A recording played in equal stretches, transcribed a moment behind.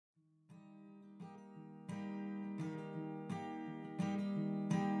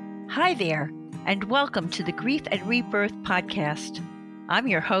Hi there, and welcome to the Grief and Rebirth podcast. I'm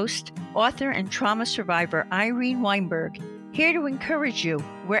your host, author and trauma survivor Irene Weinberg, here to encourage you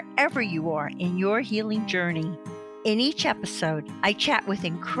wherever you are in your healing journey. In each episode, I chat with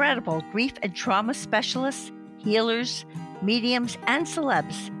incredible grief and trauma specialists, healers, mediums, and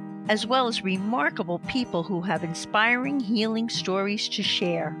celebs, as well as remarkable people who have inspiring healing stories to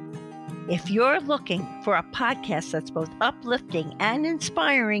share. If you're looking for a podcast that's both uplifting and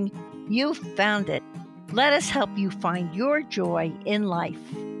inspiring, you've found it. Let us help you find your joy in life.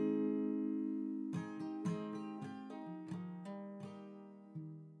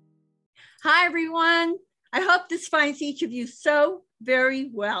 Hi, everyone. I hope this finds each of you so very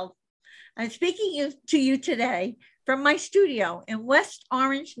well. I'm speaking to you today from my studio in West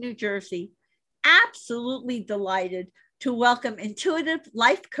Orange, New Jersey. Absolutely delighted to welcome intuitive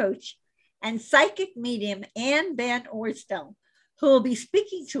life coach and psychic medium Ann Van Orsdell, who will be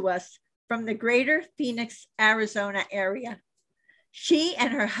speaking to us from the greater Phoenix, Arizona area. She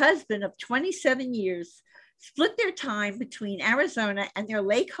and her husband of 27 years split their time between Arizona and their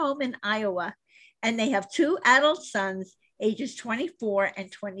lake home in Iowa, and they have two adult sons, ages 24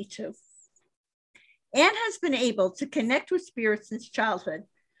 and 22. Ann has been able to connect with spirit since childhood,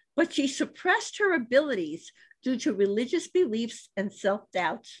 but she suppressed her abilities due to religious beliefs and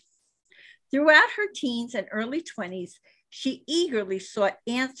self-doubt. Throughout her teens and early 20s, she eagerly sought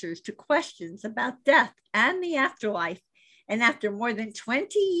answers to questions about death and the afterlife. And after more than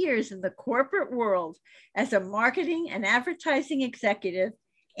 20 years in the corporate world as a marketing and advertising executive,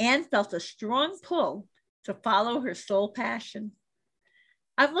 Ann felt a strong pull to follow her soul passion.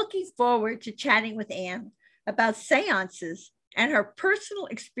 I'm looking forward to chatting with Ann about seances and her personal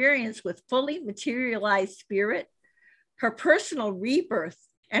experience with fully materialized spirit, her personal rebirth,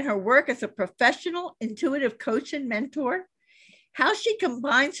 and her work as a professional intuitive coach and mentor, how she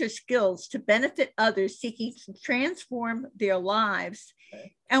combines her skills to benefit others seeking to transform their lives,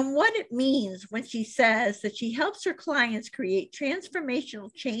 and what it means when she says that she helps her clients create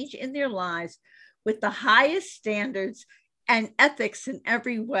transformational change in their lives with the highest standards and ethics in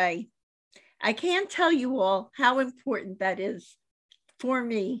every way. I can't tell you all how important that is for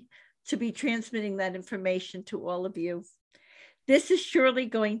me to be transmitting that information to all of you. This is surely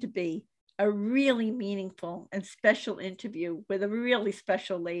going to be a really meaningful and special interview with a really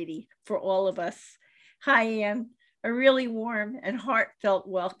special lady for all of us. Hi, Ann. A really warm and heartfelt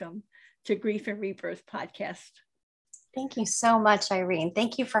welcome to Grief and Rebirth podcast. Thank you so much, Irene.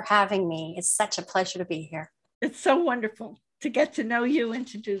 Thank you for having me. It's such a pleasure to be here. It's so wonderful to get to know you and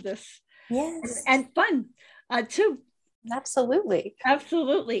to do this. Yes. And fun, too. Absolutely.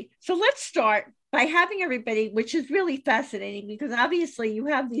 Absolutely. So let's start by having everybody, which is really fascinating because obviously you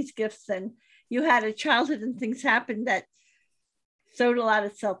have these gifts and you had a childhood and things happened that sowed a lot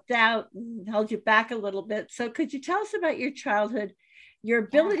of self-doubt and held you back a little bit. So could you tell us about your childhood, your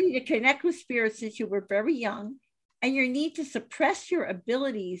ability to connect with spirit since you were very young, and your need to suppress your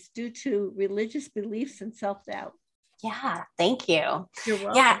abilities due to religious beliefs and self-doubt? Yeah, thank you. You're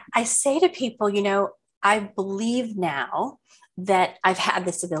welcome. Yeah, I say to people, I believe now that I've had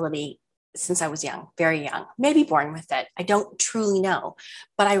this ability since I was young, very young, maybe born with it. I don't truly know,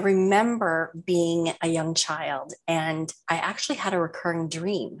 but I remember being a young child and I actually had a recurring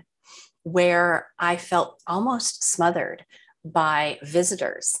dream where I felt almost smothered by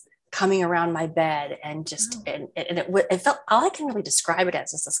visitors coming around my bed and just, and it felt, all I can really describe it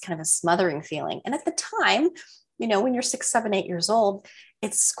as is this kind of a smothering feeling. And at the time, when you're 6, 7, 8 years old,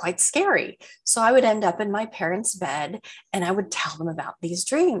 it's quite scary. So I would end up in my parents' bed and I would tell them about these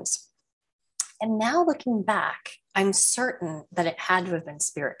dreams. And now looking back, I'm certain that it had to have been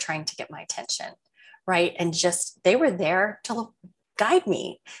spirit trying to get my attention, right? And just, they were there to guide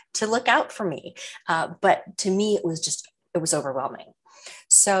me, to look out for me. But to me, it was overwhelming.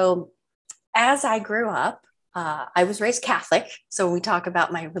 So as I grew up, I was raised Catholic. So when we talk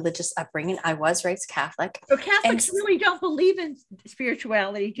about my religious upbringing, I was raised Catholic. So Catholics really don't believe in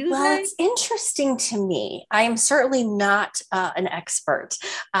spirituality, do they? Well, it's interesting to me. I am certainly not an expert,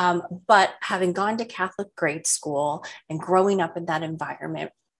 but having gone to Catholic grade school and growing up in that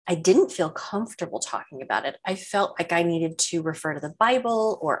environment, I didn't feel comfortable talking about it. I felt like I needed to refer to the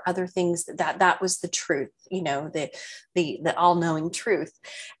Bible or other things that was the truth, the all-knowing truth.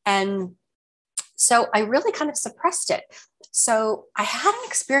 And so I really kind of suppressed it. So I had an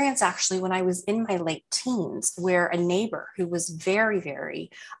experience actually when I was in my late teens where a neighbor who was very,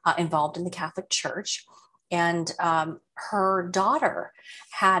 very involved in the Catholic Church and her daughter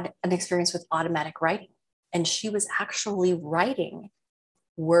had an experience with automatic writing. And she was actually writing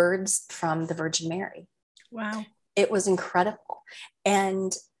words from the Virgin Mary. Wow. It was incredible.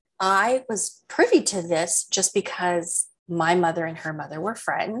 And I was privy to this just because my mother and her mother were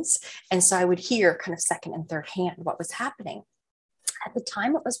friends. And so I would hear kind of second and third hand what was happening. At the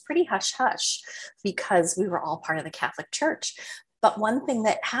time, it was pretty hush hush because we were all part of the Catholic Church. But one thing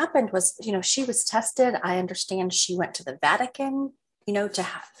that happened was, she was tested. I understand she went to the Vatican, to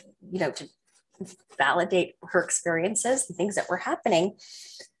have, to validate her experiences and things that were happening.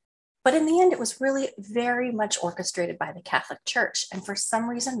 But in the end, it was really very much orchestrated by the Catholic Church. And for some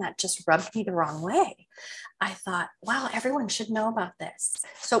reason, that just rubbed me the wrong way. I thought, wow, everyone should know about this.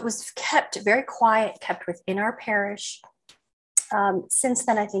 So it was kept very quiet, kept within our parish. Since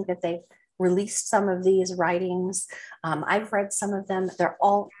then, I think that they've released some of these writings. I've read some of them. They're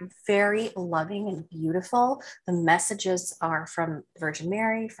all very loving and beautiful. The messages are from Virgin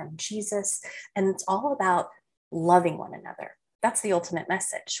Mary, from Jesus, and it's all about loving one another. That's the ultimate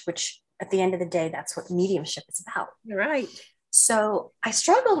message, which at the end of the day, that's what mediumship is about. You're right. So I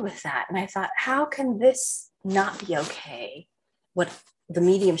struggled with that. And I thought, how can this not be okay? What the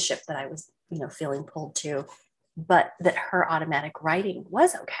mediumship that I was, feeling pulled to, but that her automatic writing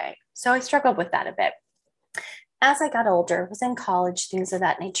was okay. So I struggled with that a bit. As I got older, was in college, things of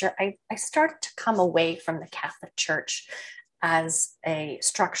that nature, I started to come away from the Catholic Church as a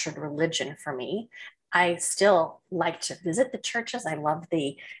structured religion for me. I still like to visit the churches. I love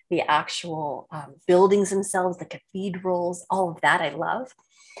the actual buildings themselves, the cathedrals, all of that I love.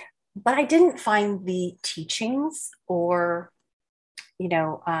 But I didn't find the teachings or,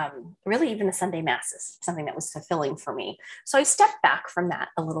 really even the Sunday masses, something that was fulfilling for me. So I stepped back from that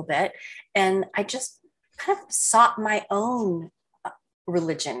a little bit and I just kind of sought my own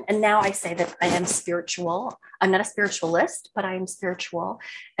religion. And now I say that I am spiritual. I'm not a spiritualist, but I am spiritual.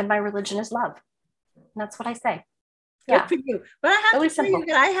 And my religion is love. And that's what I say. Good for you. But I have really to tell simple. you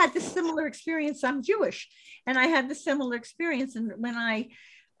that I had the similar experience. I'm Jewish, and I had the similar experience. And when I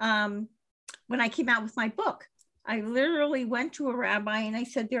came out with my book, I literally went to a rabbi and I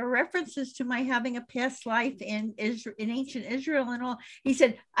said, there are references to my having a past life in Israel, in ancient Israel and all. He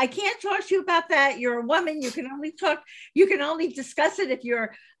said, I can't talk to you about that. You're a woman. You can only discuss it if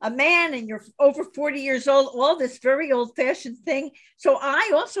you're a man and you're over 40 years old, all this very old fashioned thing. So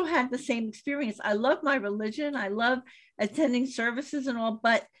I also had the same experience. I love my religion. I love attending services and all,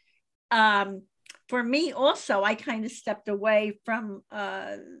 but for me also, I kind of stepped away from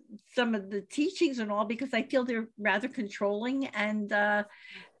some of the teachings and all because I feel they're rather controlling and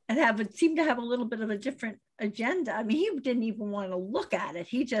seem to have a little bit of a different agenda. I mean, he didn't even want to look at it.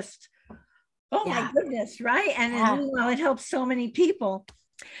 He just, my goodness, right? And it helps so many people.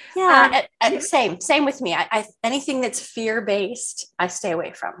 Yeah, same with me. I anything that's fear-based, I stay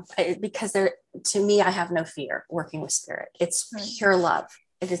away from because to me, I have no fear working with spirit. It's pure love.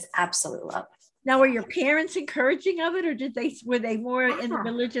 It is absolute love. Now, were your parents encouraging of it, or were they more in the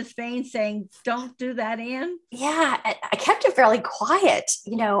religious vein saying, don't do that, Anne? Yeah, I kept it fairly quiet.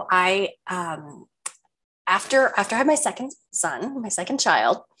 I after I had my second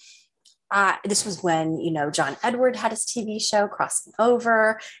child, this was when, John Edward had his TV show Crossing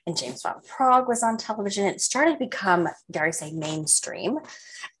Over and James Van Prague was on television. It started to become, dare I say, mainstream.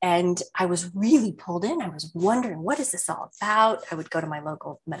 And I was really pulled in. I was wondering, what is this all about? I would go to my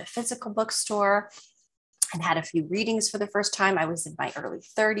local metaphysical bookstore and had a few readings for the first time. I was in my early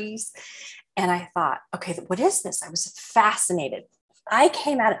 30s. And I thought, okay, what is this? I was fascinated. I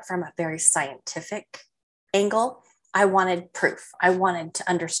came at it from a very scientific angle. I wanted proof. I wanted to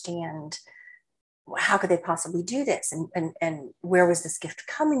understand how could they possibly do this, and where was this gift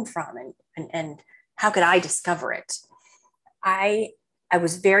coming from, and how could I discover it? I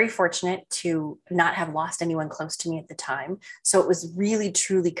was very fortunate to not have lost anyone close to me at the time, so it was really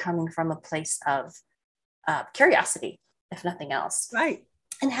truly coming from a place of curiosity, if nothing else. Right.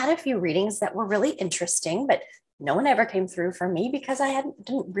 And had a few readings that were really interesting, but no one ever came through for me because I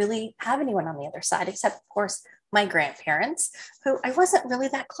didn't really have anyone on the other side, except of course my grandparents, who I wasn't really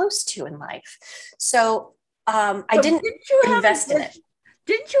that close to in life. So I didn't invest in it.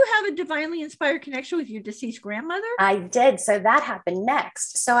 Didn't you have a divinely inspired connection with your deceased grandmother? I did. So that happened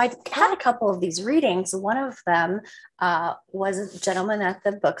next. So I had a couple of these readings. One of them was a gentleman at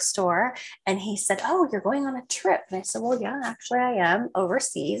the bookstore, and he said, "Oh, you're going on a trip." And I said, "Well, yeah, actually I am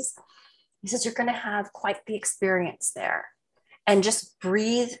overseas." He says, "You're going to have quite the experience there. And just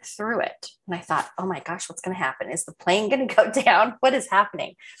breathe through it." And I thought, oh my gosh, what's going to happen? Is the plane going to go down? What is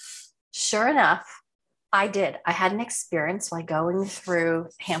happening? Sure enough, I did. I had an experience while going through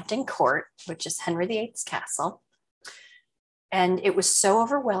Hampton Court, which is Henry VIII's castle. And it was so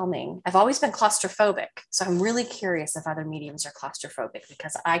overwhelming. I've always been claustrophobic. So I'm really curious if other mediums are claustrophobic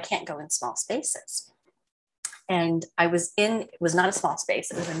because I can't go in small spaces. And it was not a small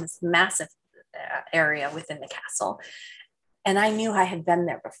space. It was in this massive area within the castle. And I knew I had been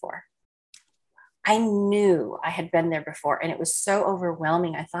there before. And it was so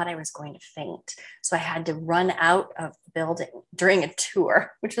overwhelming. I thought I was going to faint. So I had to run out of the building during a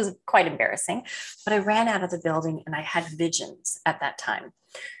tour, which was quite embarrassing. But I ran out of the building and I had visions at that time.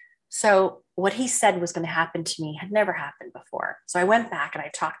 So what he said was going to happen to me had never happened before. So I went back and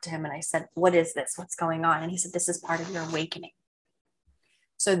I talked to him and I said, what is this? What's going on? And he said, this is part of your awakening.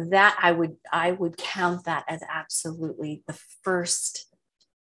 So that I would count that as absolutely the first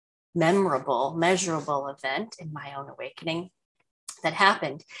memorable, measurable event in my own awakening that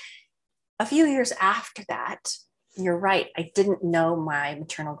happened. A few years after that, you're right, I didn't know my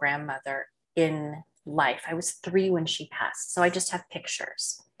maternal grandmother in life. I was 3 when she passed, so I just have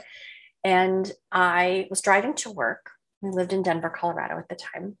pictures. And I was driving to work. We lived in Denver, Colorado at the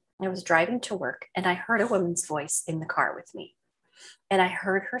time. I was driving to work and I heard a woman's voice in the car with me. And I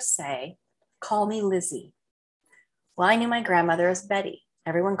heard her say, call me Lizzie. Well, I knew my grandmother as Betty.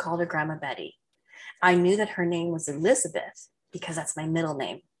 Everyone called her Grandma Betty. I knew that her name was Elizabeth because that's my middle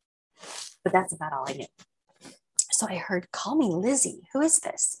name, but that's about all I knew. So I heard, call me Lizzie. Who is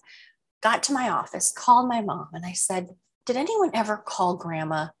this? Got to my office, called my mom, and I said, did anyone ever call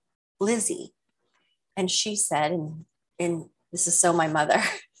Grandma Lizzie? And she said, and this is so my mother,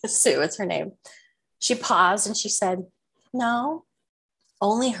 Sue, it's her name. She paused and she said, no,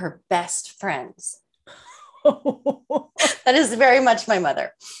 only her best friends. That is very much my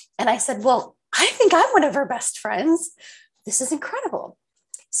mother. And I said, well, I think I'm one of her best friends. This is incredible.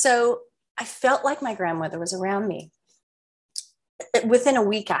 So I felt like my grandmother was around me. Within a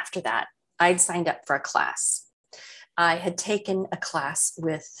week after that, I'd signed up for a class. I had taken a class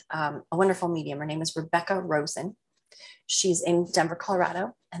with a wonderful medium. Her name is Rebecca Rosen. She's in Denver,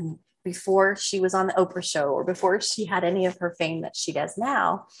 Colorado. And before she was on the Oprah show or before she had any of her fame that she does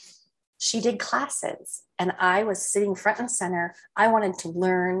now, she did classes and I was sitting front and center. I wanted to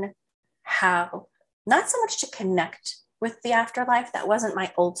learn how, not so much to connect with the afterlife. That wasn't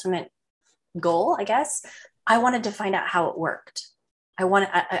my ultimate goal, I guess. I wanted to find out how it worked. I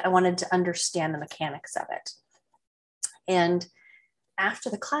wanted to understand the mechanics of it. And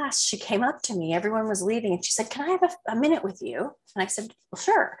after the class, she came up to me, everyone was leaving, and she said, can I have a minute with you? And I said, well,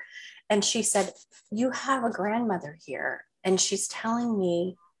 sure. And she said, you have a grandmother here, and she's telling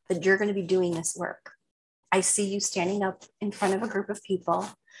me that you're going to be doing this work. I see you standing up in front of a group of people,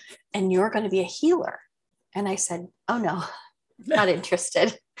 and you're going to be a healer. And I said, oh no, not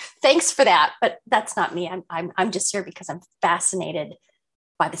interested. Thanks for that, but that's not me. I'm just here because I'm fascinated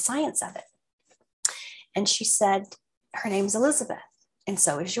by the science of it. And she said, her name's Elizabeth, and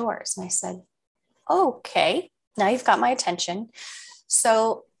so is yours. And I said, okay, now you've got my attention.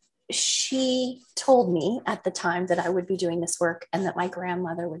 So she told me at the time that I would be doing this work and that my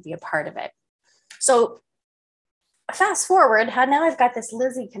grandmother would be a part of it. So fast forward, now I've got this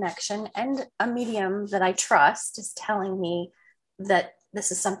Lizzie connection, and a medium that I trust is telling me that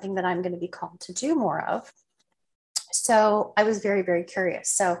this is something that I'm going to be called to do more of. So I was very, very curious.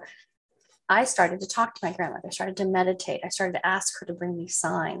 So I started to talk to my grandmother, I started to meditate. I started to ask her to bring me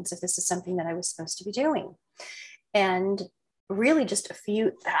signs if this is something that I was supposed to be doing. And really just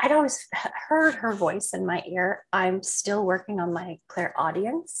I'd always heard her voice in my ear. I'm still working on my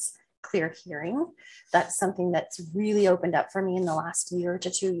clairaudience, clear hearing. That's something that's really opened up for me in the last year to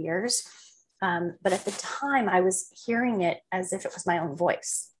 2 years. But at the time I was hearing it as if it was my own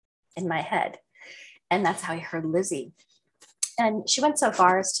voice in my head. And that's how I heard Lizzie. And she went so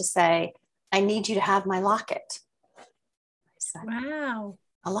far as to say, I need you to have my locket. I said, wow.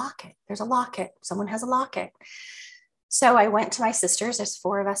 A locket. There's a locket. Someone has a locket. So I went to my sisters. There's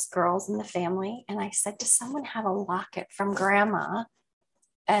 4 of us girls in the family. And I said, does someone have a locket from Grandma?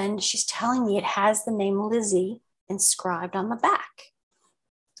 And she's telling me it has the name Lizzie inscribed on the back.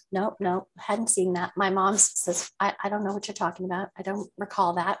 Nope, hadn't seen that. My mom says, I don't know what you're talking about. I don't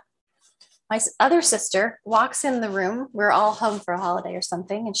recall that. My other sister walks in the room. We're all home for a holiday or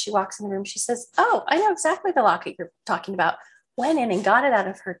something. And she walks in the room. She says, oh, I know exactly the locket you're talking about. Went in and got it out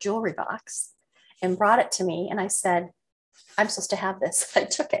of her jewelry box and brought it to me. And I said, I'm supposed to have this. I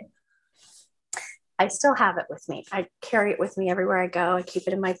took it. I still have it with me. I carry it with me everywhere I go. I keep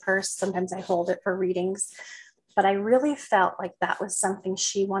it in my purse. Sometimes I hold it for readings. But I really felt like that was something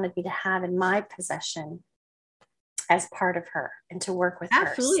she wanted me to have in my possession as part of her and to work with her.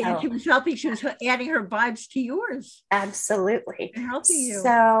 Absolutely. And she was helping, she was adding her vibes to yours. Absolutely. And helping you.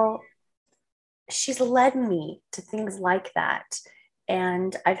 So she's led me to things like that.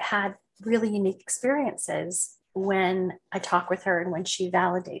 And I've had really unique experiences when I talk with her and when she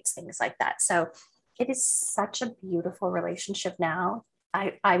validates things like that. So it is such a beautiful relationship now.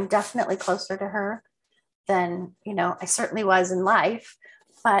 I'm definitely closer to her than, I certainly was in life,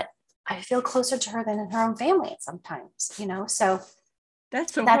 but I feel closer to her than in her own family sometimes, so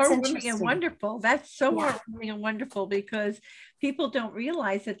That's so that's heartwarming and interesting. wonderful. That's so Yeah, heartwarming and wonderful, because people don't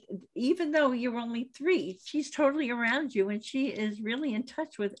realize that even though you're only 3, she's totally around you and she is really in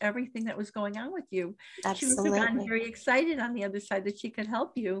touch with everything that was going on with you. She must have gotten absolutely. very excited on the other side that she could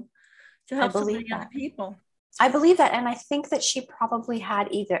help you, to I help so believe many other that. people. I believe that, and I think that she probably had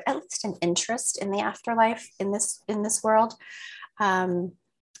either at least an interest in the afterlife in this world. Um,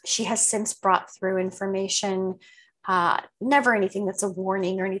 she has since brought through information, never anything that's a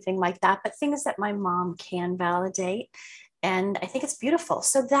warning or anything like that, but things that my mom can validate. And I think it's beautiful.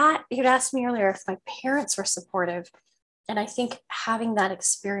 So that you'd asked me earlier if my parents were supportive. And I think having that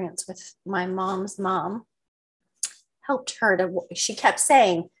experience with my mom's mom helped her she kept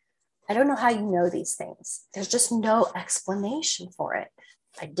saying, I don't know how you know these things. There's just no explanation for it.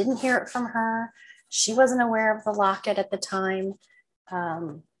 I didn't hear it from her. She wasn't aware of the locket at the time.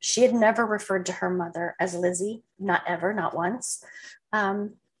 She had never referred to her mother as Lizzie, not ever, not once.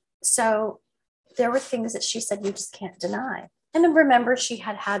 So there were things that she said you just can't deny. And then remember, she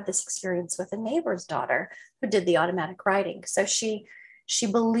had had this experience with a neighbor's daughter who did the automatic writing. So she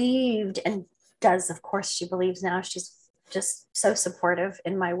believed, and does, of course, she believes now. She's just so supportive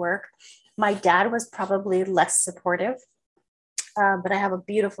in my work. My dad was probably less supportive, but I have a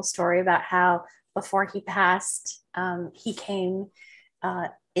beautiful story about how before he passed, he came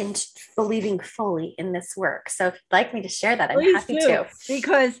in believing fully in this work. So if you'd like me to share that, I'm Please happy do, to.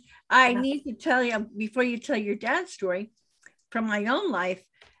 because I Yeah. need to tell you, before you tell your dad's story, from my own life,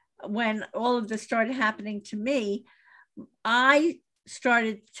 when all of this started happening to me, I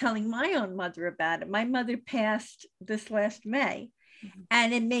started telling my own mother about it. My mother passed this last May.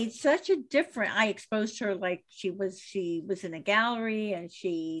 And it made such a difference. I exposed her, like she was in a gallery and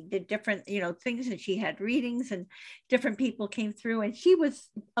she did different, things, and she had readings and different people came through, and she was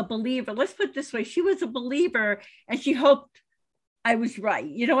a believer. Let's put it this way. She was a believer and she hoped I was right.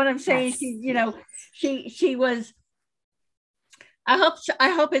 You know what I'm saying? Yes. She was, I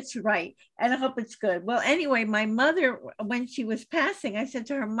hope it's right, and I hope it's good. Well, anyway, my mother, when she was passing, I said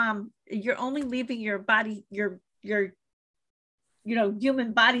to her, Mom, you're only leaving your body, your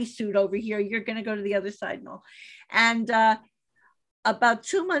human bodysuit over here. You're going to go to the other side and all. And about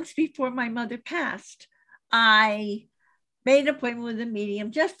 2 months before my mother passed, I made an appointment with a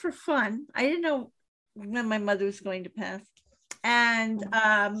medium just for fun. I didn't know when my mother was going to pass. And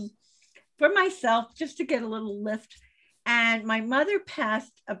for myself, just to get a little lift. And my mother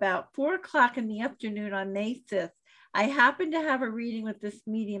passed about 4 o'clock in the afternoon on May 5th. I happened to have a reading with this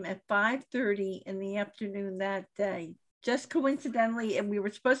medium at 5:30 in the afternoon that day, just coincidentally, and we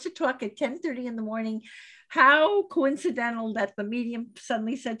were supposed to talk at 10:30 in the morning. How coincidental that the medium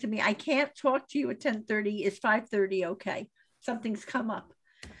suddenly said to me, I can't talk to you at 10:30. Is 5:30 okay? Something's come up.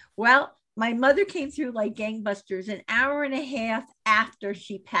 Well, my mother came through like gangbusters an hour and a half after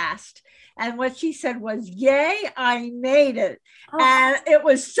she passed. And what she said was, Yay, I made it. Oh. And it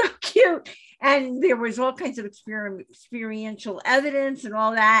was so cute. And there was all kinds of experiential evidence and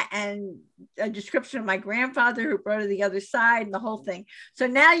all that, and a description of my grandfather who brought her the other side and the whole thing. So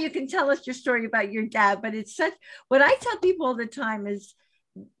now you can tell us your story about your dad. But it's such, what I tell people all the time is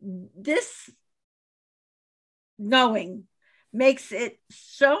this knowing makes it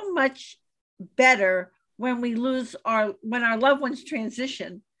so much better when when our loved ones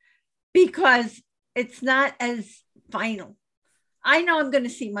transition, because it's not as final. I know I'm going to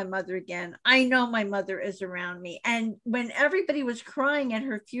see my mother again. I know my mother is around me. And when everybody was crying at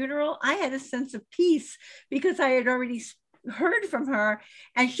her funeral, I had a sense of peace because I had already heard from her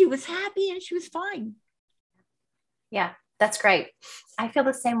and she was happy and she was fine. Yeah, that's great. I feel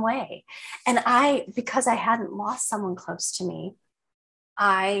the same way. And because I hadn't lost someone close to me,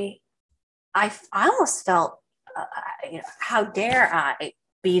 I almost felt, how dare I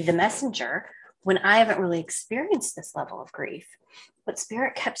be the messenger when I haven't really experienced this level of grief. But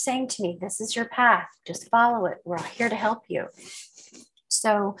Spirit kept saying to me, this is your path. Just follow it. We're here to help you.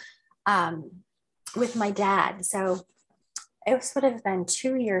 So with my dad, so it would have been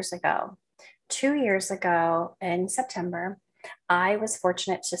 2 years ago. 2 years ago in September, I was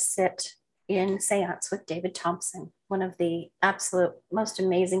fortunate to sit in seance with David Thompson, one of the absolute most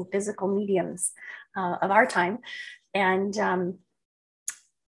amazing physical mediums of our time. And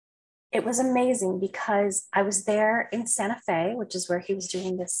it was amazing because I was there in Santa Fe, which is where he was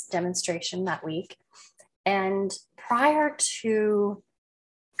doing this demonstration that week. And prior to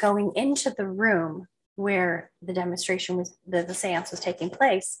going into the room where the demonstration was, the seance was taking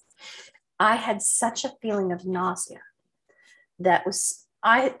place, I had such a feeling of nausea that was,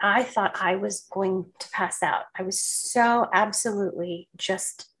 I thought I was going to pass out. I was so absolutely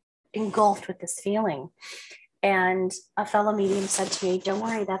just engulfed with this feeling. And a fellow medium said to me, don't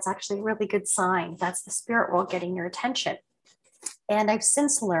worry, that's actually a really good sign. That's the spirit world getting your attention. And I've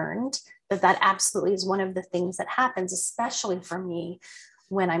since learned that that absolutely is one of the things that happens, especially for me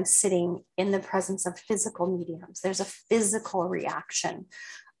when I'm sitting in the presence of physical mediums. There's a physical reaction.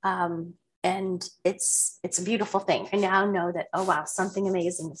 And it's a beautiful thing. I now know that, oh, wow, something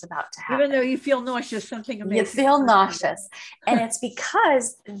amazing is about to happen. Even though you feel nauseous, something amazing. You feel nauseous. And it's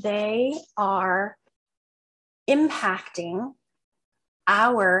because they are impacting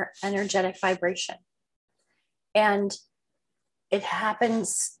our energetic vibration. And it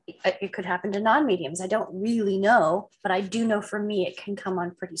happens, it could happen to non-mediums. I don't really know, but I do know for me, it can come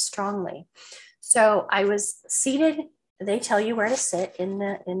on pretty strongly. So I was seated, they tell you where to sit in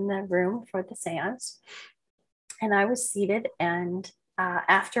the room for the seance. And I was seated, and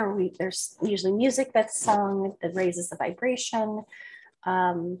there's usually music that's sung that raises the vibration.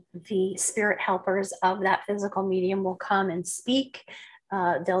 The spirit helpers of that physical medium will come and speak.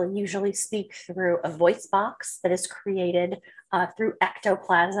 They'll usually speak through a voice box that is created through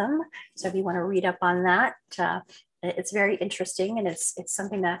ectoplasm. So if you want to read up on that, it's very interesting, and it's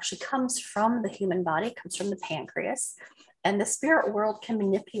something that actually comes from the human body, comes from the pancreas, and the spirit world can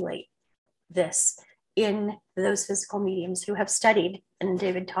manipulate this in those physical mediums who have studied, in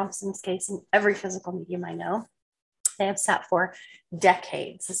David Thompson's case, in every physical medium I know. They have sat for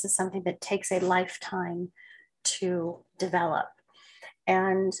decades. This is something that takes a lifetime to develop.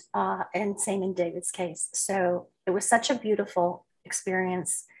 And same in David's case. So it was such a beautiful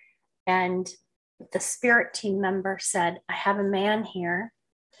experience. And the spirit team member said, I have a man here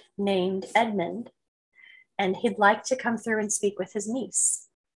named Edmund, and he'd like to come through and speak with his niece.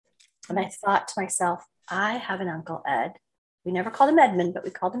 And I thought to myself, I have an Uncle Ed. We never called him Edmund, but we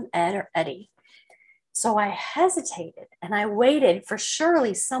called him Ed or Eddie. So I hesitated and I waited for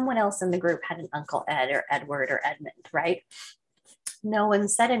surely someone else in the group had an Uncle Ed or Edward or Edmund, right? No one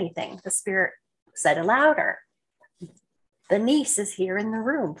said anything. The spirit said louder, the niece is here in the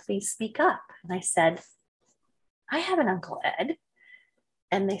room. Please speak up. And I said, I have an Uncle Ed.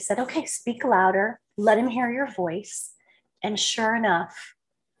 And they said, okay, speak louder. Let him hear your voice. And sure enough,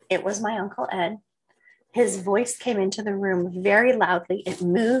 it was my Uncle Ed. His voice came into the room very loudly. It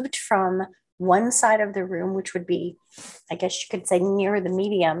moved from one side of the room, which would be, I guess you could say, near the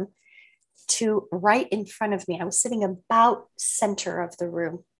medium, to right in front of me. I was sitting about center of the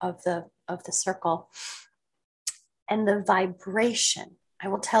room, of the circle. And the vibration, I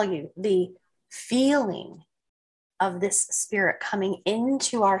will tell you, the feeling of this spirit coming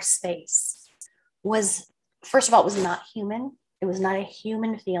into our space was, first of all, it was not human. It was not a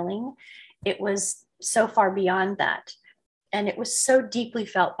human feeling. It was so far beyond that. And it was so deeply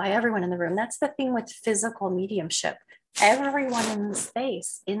felt by everyone in the room. That's the thing with physical mediumship. Everyone in the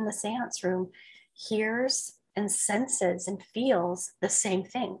space, in the seance room, hears and senses and feels the same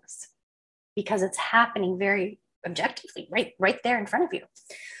things because it's happening very objectively, right there in front of you.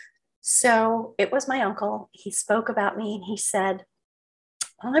 So it was my uncle. He spoke about me and he said,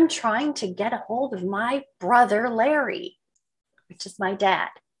 I'm trying to get a hold of my brother, Larry, which is my dad.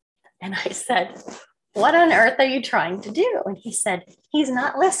 And I said, what on earth are you trying to do? And he said, he's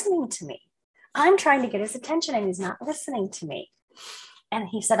not listening to me. I'm trying to get his attention and he's not listening to me. And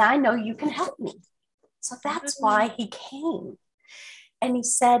he said, I know you can help me. So that's why he came. And he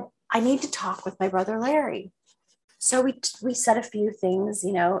said, I need to talk with my brother, Larry. So we said a few things,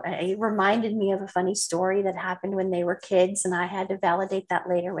 you know. He reminded me of a funny story that happened when they were kids, and I had to validate that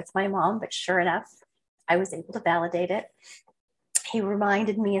later with my mom, but sure enough, I was able to validate it. He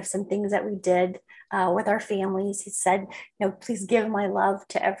reminded me of some things that we did with our families. He said, you know, please give my love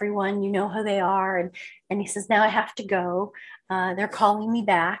to everyone. You know who they are. And he says, now I have to go. They're calling me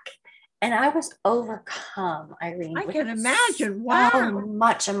back. And I was overcome, Irene. I can imagine. So wow.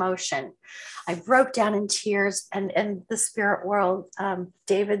 much emotion. I broke down in tears, and the spirit world,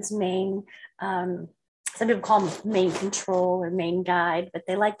 David's main, some people call him main control or main guide, but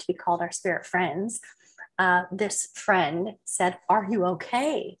they like to be called our spirit friends. This friend said, are you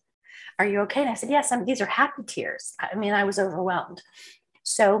okay? Are you okay? And I said, yes, these are happy tears. I mean, I was overwhelmed.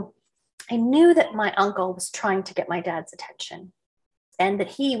 So I knew that my uncle was trying to get my dad's attention and that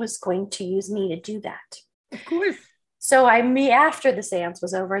he was going to use me to do that. Of course. So after the seance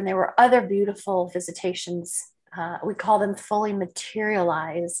was over, and there were other beautiful visitations, we call them fully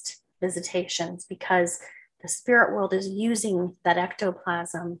materialized visitations, because the spirit world is using that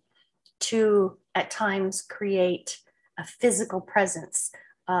ectoplasm to, at times, create a physical presence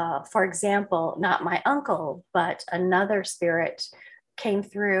For example, not my uncle, but another spirit came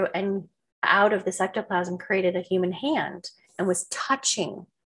through and out of this ectoplasm created a human hand and was touching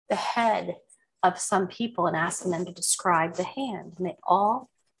the head of some people and asking them to describe the hand. And they all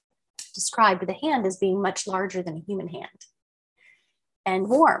described the hand as being much larger than a human hand and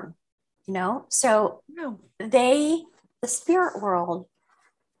warm, you know? So the spirit world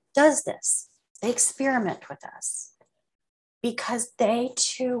does this. They experiment with us because they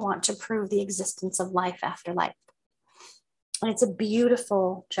too want to prove the existence of life after life. And it's a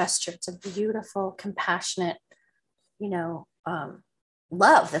beautiful gesture. It's a beautiful, compassionate,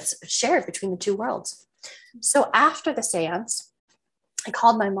 love that's shared between the two worlds. So after the seance, I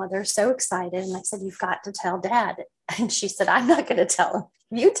called my mother so excited and I said, "You've got to tell Dad." And she said, "I'm not going to tell him.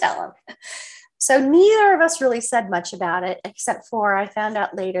 You tell him." So neither of us really said much about it, except for I found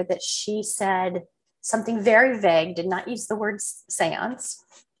out later that she said something very vague, did not use the word seance,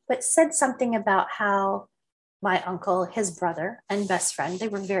 but said something about how my uncle, his brother and best friend, they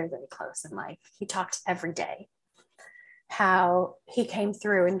were very, very close in life. He talked every day, how he came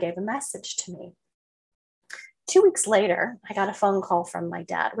through and gave a message to me. 2 weeks later, I got a phone call from my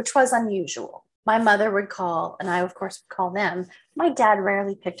dad, which was unusual. My mother would call, and I, of course, would call them. My dad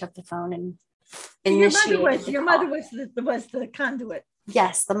rarely picked up the phone and initiated your mother was the conduit.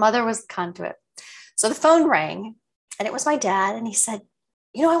 Yes, the mother was the conduit. So the phone rang, and it was my dad, and he said,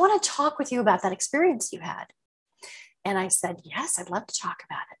 "I want to talk with you about that experience you had." And I said, "Yes, I'd love to talk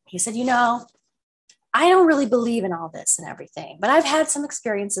about it." He said, "I don't really believe in all this and everything, but I've had some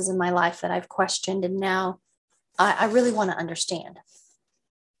experiences in my life that I've questioned, and now I really want to understand."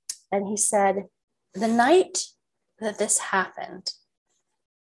 And he said, the night that this happened,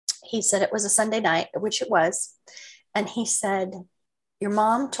 he said it was a Sunday night, which it was. And he said, "Your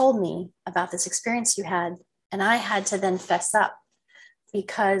mom told me about this experience you had, and I had to then fess up,"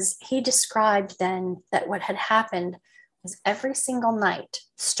 because he described then that what had happened was every single night,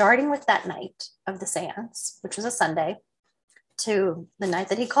 starting with that night of the seance, which was a Sunday, to the night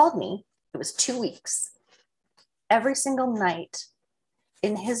that he called me, it was 2 weeks. Every single night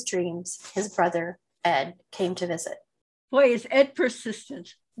in his dreams, his brother, Ed, came to visit. Boy, is Ed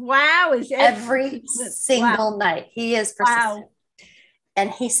persistent. Wow, is Ed every single night. He is persistent. Wow.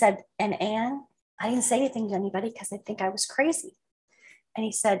 And he said, "And Anne, I didn't say anything to anybody because I think I was crazy." And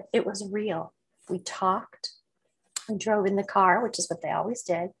he said, "It was real. We talked. We drove in the car," which is what they always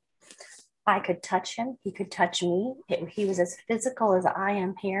did. "I could touch him. He could touch me. He was as physical as I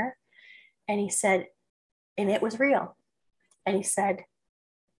am here." And he said, "And it was real." And he said,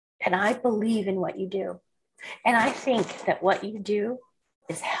 "And I believe in what you do. And I think that what you do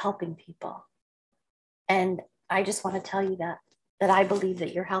is helping people. And I just want to tell you that I believe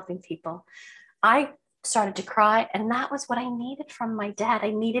that you're helping people." I started to cry, and that was what I needed from my dad. I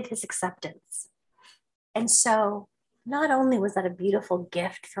needed his acceptance. And so not only was that a beautiful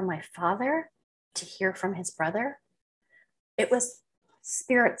gift for my father to hear from his brother, it was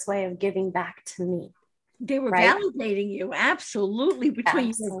Spirit's way of giving back to me. They were validating you, absolutely,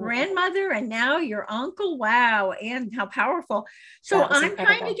 between your grandmother and now your uncle. Wow, and how powerful. So I'm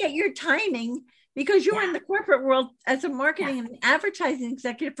trying to get your timing, because you were in the corporate world as a marketing and advertising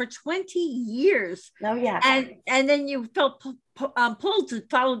executive for 20 years. Oh, yeah. And then you felt pulled to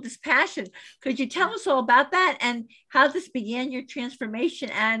follow this passion. Could you tell us all about that and how this began your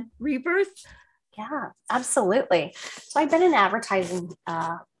transformation and rebirth? Yeah, absolutely. So I've been in advertising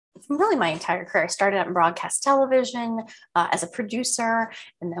really my entire career. I started out in broadcast television as a producer,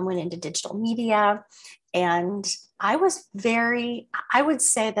 and then went into digital media. And I would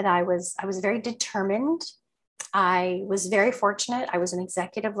say that I was very determined. I was very fortunate. I was an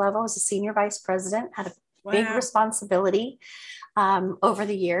executive level, as a senior vice president, had a big responsibility over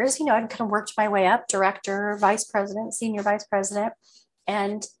the years. I'd kind of worked my way up, director, vice president, senior vice president.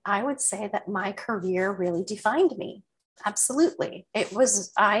 And I would say that my career really defined me. Absolutely. It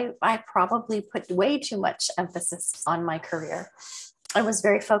was, I probably put way too much emphasis on my career. I was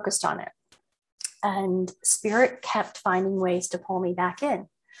very focused on it. And Spirit kept finding ways to pull me back in.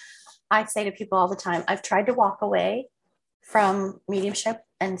 I say to people all the time, I've tried to walk away from mediumship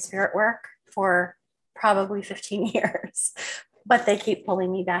and spirit work for probably 15 years, but they keep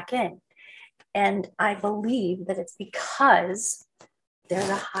pulling me back in. And I believe that it's because there's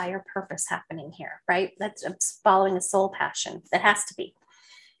a higher purpose happening here, right? That's following a soul passion. That has to be.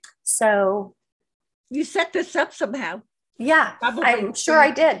 So you set this up somehow. Yeah, I'm sure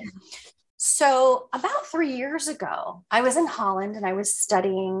I did. So about 3 years ago, I was in Holland and I was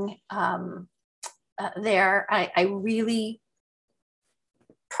studying there. I really,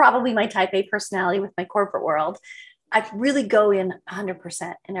 probably my type A personality with my corporate world, I really go in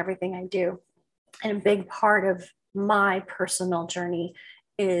 100% in everything I do. And a big part of my personal journey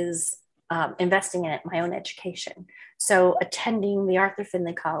is investing in it, my own education. So attending the Arthur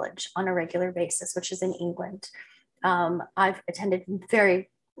Findlay College on a regular basis, which is in England. I've attended very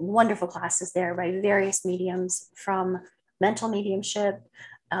wonderful classes there by various mediums, from mental mediumship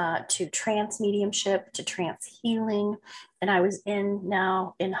to trance mediumship to trance healing. And I was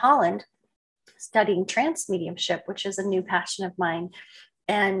now in Holland studying trance mediumship, which is a new passion of mine.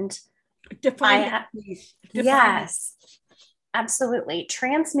 And define that, please. Yes, absolutely.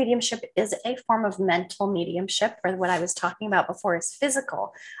 Trance mediumship is a form of mental mediumship, or what I was talking about before is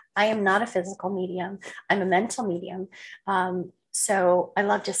physical. I am not a physical medium. I'm a mental medium. So I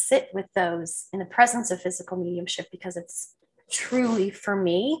love to sit with those in the presence of physical mediumship, because it's truly, for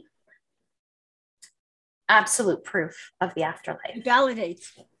me, absolute proof of the afterlife. It validates.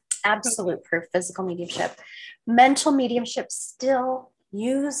 Absolute proof, physical mediumship. Mental mediumship still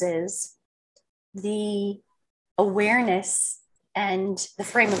uses the awareness and the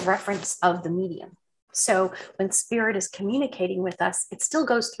frame of reference of the medium. So when spirit is communicating with us, it still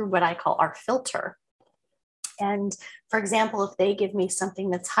goes through what I call our filter. And for example, if they give me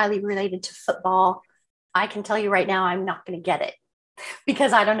something that's highly related to football, I can tell you right now, I'm not going to get it,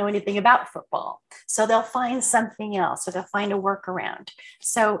 because I don't know anything about football. So they'll find something else, or they'll find a workaround.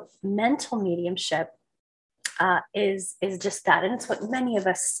 So mental mediumship is just that. And it's what many of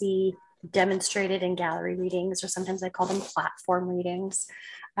us see demonstrated in gallery readings, or sometimes I call them platform readings.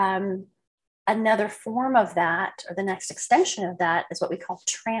 Another form of that, or the next extension of that, is what we call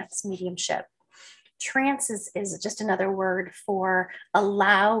trance mediumship. Trance is just another word for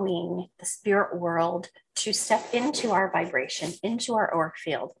allowing the spirit world to step into our vibration, into our auric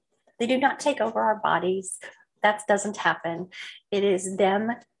field. They do not take over our bodies. That doesn't happen. It is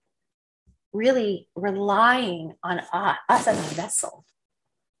them really relying on us as a vessel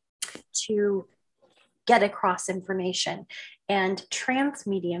to get across information. And trance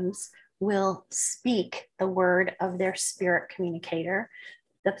mediums will speak the word of their spirit communicator.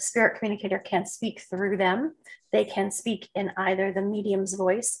 The spirit communicator can speak through them. They can speak in either the medium's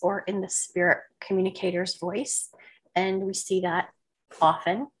voice or in the spirit communicator's voice. And we see that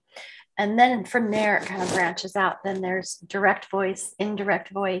often. And then from there, it kind of branches out. Then there's direct voice, indirect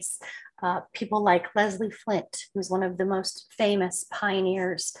voice. People like Leslie Flint, who's one of the most famous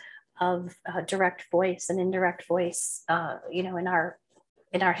pioneers of direct voice and indirect voice, in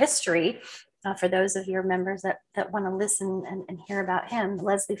our history. For those of your members that want to listen and hear about him,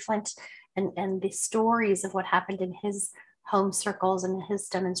 Leslie Flint, and the stories of what happened in his home circles and his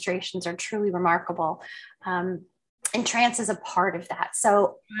demonstrations are truly remarkable. And trance is a part of that.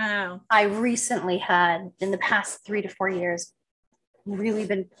 So wow. I recently had, in the past 3 to 4 years, really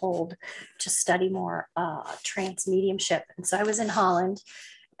been pulled to study more trance mediumship. And so I was in Holland,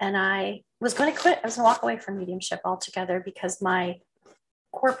 and I was going to quit. I was going to walk away from mediumship altogether, because my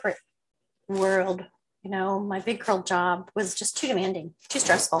corporate world, my big girl job was just too demanding, too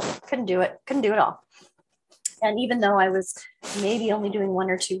stressful. Couldn't do it all. And even though I was maybe only doing 1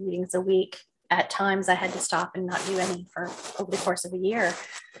 or 2 readings a week, at times I had to stop and not do any for over the course of a year.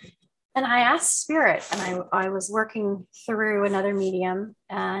 And I asked Spirit, and I was working through another medium,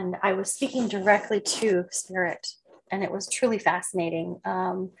 and I was speaking directly to Spirit, and it was truly fascinating.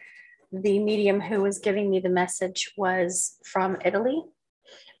 The medium who was giving me the message was from Italy,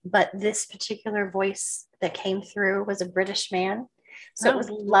 but this particular voice that came through was a British man. So It was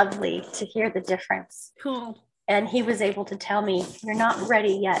lovely to hear the difference. Cool. And he was able to tell me, you're not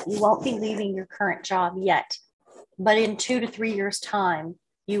ready yet. You won't be leaving your current job yet, but in 2 to 3 years' time,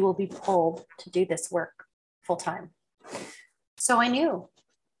 you will be pulled to do this work full time. So I knew.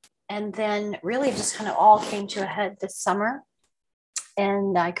 And then really just kind of all came to a head this summer,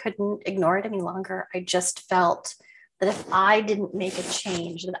 and I couldn't ignore it any longer. I just felt that if I didn't make a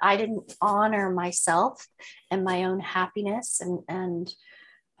change, that I didn't honor myself and my own happiness, and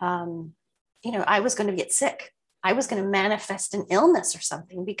I was going to get sick. I was going to manifest an illness or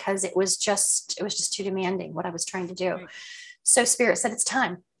something, because it was just too demanding what I was trying to do. Right. So Spirit said, it's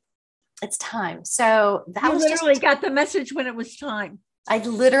time. It's time. So that you was literally got the message when it was time. I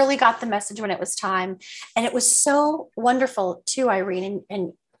literally got the message when it was time. And it was so wonderful too, Irene,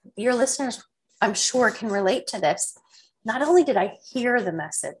 and your listeners, I'm sure, can relate to this. Not only did I hear the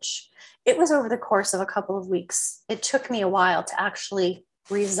message, it was over the course of a couple of weeks. It took me a while to actually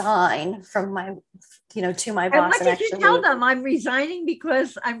resign from my, to my boss. And what did you tell them? I'm resigning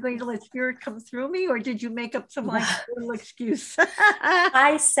because I'm going to let Spirit come through me, or did you make up some little excuse?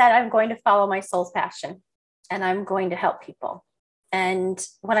 I said, I'm going to follow my soul's passion, and I'm going to help people. And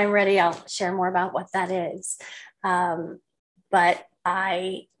when I'm ready, I'll share more about what that is. But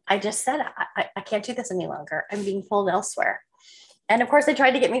I just said, I can't do this any longer. I'm being pulled elsewhere. And of course, they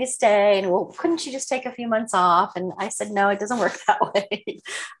tried to get me to stay. And well, couldn't you just take a few months off? And I said, no, it doesn't work that way.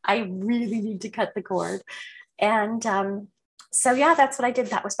 I really need to cut the cord. And so, yeah, that's what I did.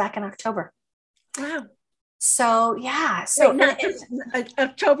 That was back in October. Wow. So, yeah. So,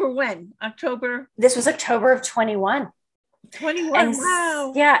 October when? October? This was October of 21. 21. And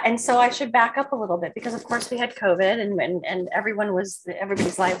wow. Yeah. And so I should back up a little bit because of course we had COVID and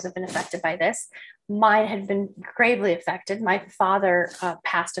everybody's lives have been affected by this. Mine had been gravely affected. My father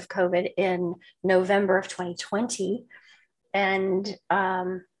passed of COVID in November of 2020. And,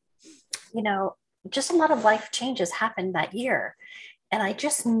 just a lot of life changes happened that year. And I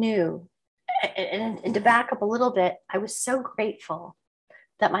just knew, and to back up a little bit, I was so grateful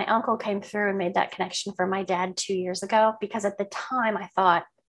that my uncle came through and made that connection for my dad 2 years ago, because at the time I thought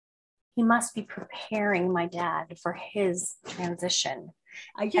he must be preparing my dad for his transition.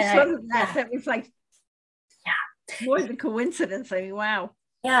 I just thought of that. Yeah. That was like, more than coincidence. I mean, wow.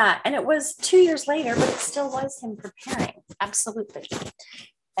 Yeah. And it was 2 years later, but it still was him preparing. Absolutely.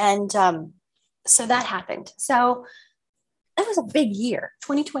 And so that happened. So it was a big year.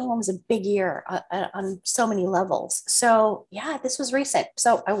 2021 was a big year on so many levels. So yeah, this was recent.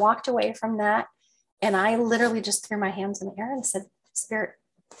 So I walked away from that and I literally just threw my hands in the air and said, Spirit,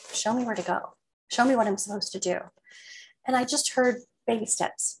 show me where to go. Show me what I'm supposed to do. And I just heard baby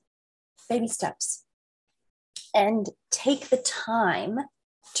steps, and take the time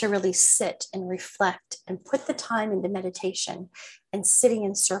to really sit and reflect and put the time into meditation and sitting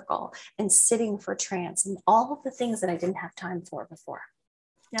in circle and sitting for trance and all of the things that I didn't have time for before.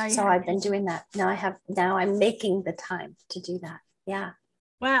 So I've been doing that. Now I'm making the time to do that. Yeah.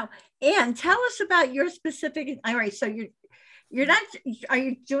 Wow. And tell us about your specific, all right. So you're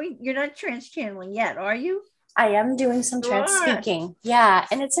not trance channeling yet, are you? I am doing some trance speaking. Yeah.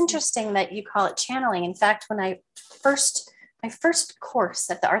 And it's interesting that you call it channeling. In fact, when my first course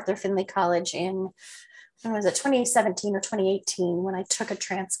at the Arthur Findlay College when was it 2017 or 2018, when I took a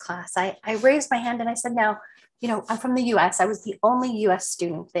trance class, I raised my hand and I said, now, I'm from the US. I was the only US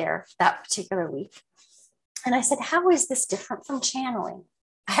student there that particular week. And I said, how is this different from channeling?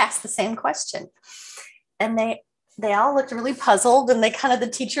 I asked the same question. And they all looked really puzzled, and the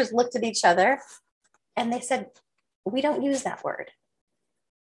teachers looked at each other and they said, we don't use that word.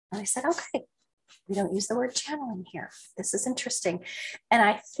 And I said, okay, we don't use the word channeling here. This is interesting. And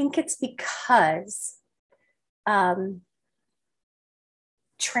I think it's because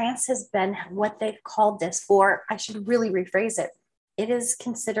trance has been what they've called this, or I should really rephrase it. It is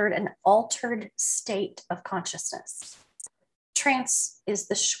considered an altered state of consciousness. Trance is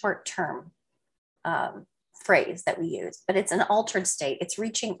the short term phrase that we use, but it's an altered state. It's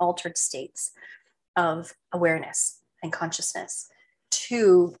reaching altered states of awareness and consciousness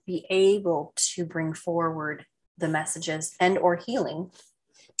to be able to bring forward the messages and or healing.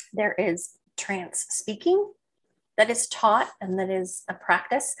 There is trance speaking that is taught and that is a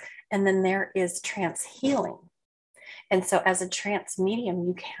practice. And then there is trance healing. And so as a trance medium,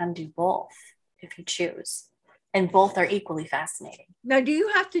 you can do both if you choose. And both are equally fascinating. Now, do you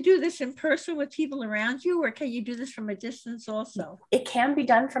have to do this in person with people around you, or can you do this from a distance also? It can be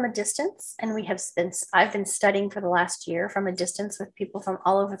done from a distance. And I've been studying for the last year from a distance with people from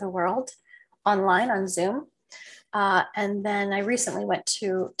all over the world online on Zoom. And then I recently went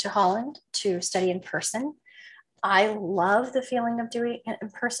to Holland to study in person. I love the feeling of doing it in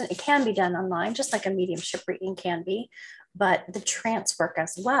person. It can be done online, just like a mediumship reading can be, but the trance work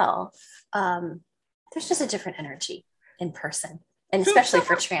as well. There's just a different energy in person, and especially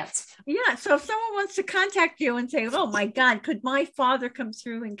for trance. Yeah. So if someone wants to contact you and say, oh my God, could my father come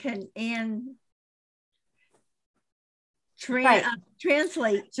through and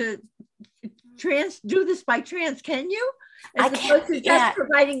translate to do this by trance, can you? As opposed to just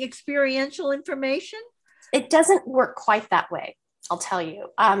providing experiential information? It doesn't work quite that way, I'll tell you.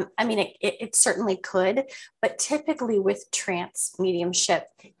 It certainly could, but typically with trance mediumship,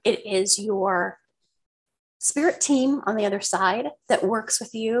 it is your spirit team on the other side that works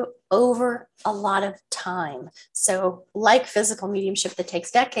with you over a lot of time. So like physical mediumship that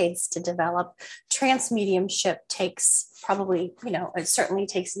takes decades to develop, trance mediumship takes probably, it certainly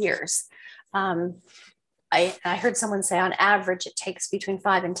takes years. I heard someone say on average, it takes between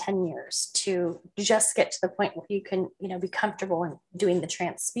 5 and 10 years to just get to the point where you can, be comfortable in doing the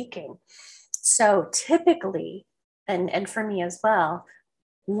trance speaking. So typically, and for me as well,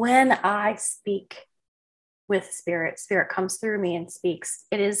 when I speak with spirit comes through me and speaks.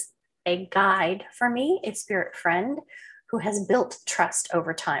 It is a guide for me, a spirit friend who has built trust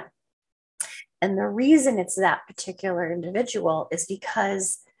over time. And the reason it's that particular individual is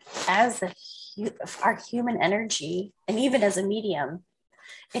because as our human energy, and even as a medium,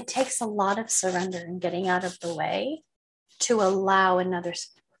 it takes a lot of surrender and getting out of the way to allow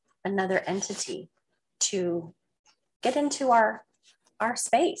another entity to get into our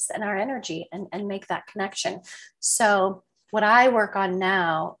space and our energy and make that connection. So what I work on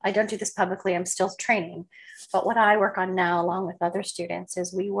now, I don't do this publicly, I'm still training, but what I work on now, along with other students,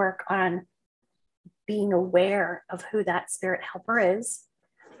 is we work on being aware of who that spirit helper is,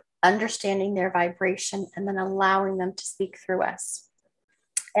 understanding their vibration, and then allowing them to speak through us.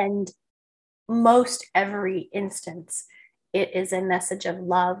 And most every instance, it is a message of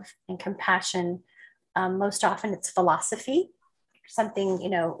love and compassion. Most often it's philosophy, something,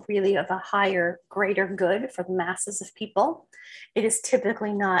 really of a higher, greater good for the masses of people. It is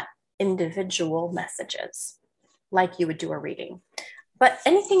typically not individual messages like you would do a reading. But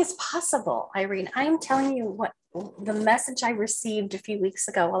anything is possible, Irene. I am telling you what the message I received a few weeks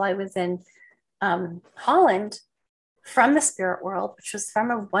ago while I was in Holland from the spirit world, which was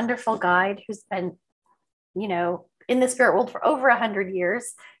from a wonderful guide who's been, in the spirit world for over 100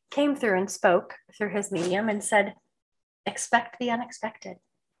 years, came through and spoke through his medium and said, expect the unexpected.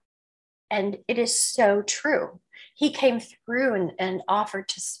 And it is so true. He came through and offered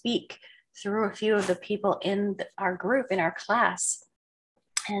to speak through a few of the people in our group, in our class.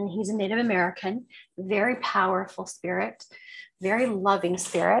 And he's a Native American, very powerful spirit, very loving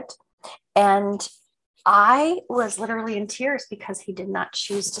spirit. And I was literally in tears because he did not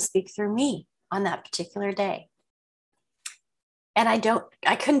choose to speak through me on that particular day. And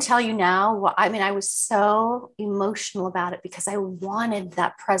I couldn't tell you now. I was so emotional about it because I wanted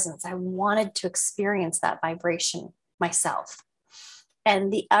that presence. I wanted to experience that vibration myself.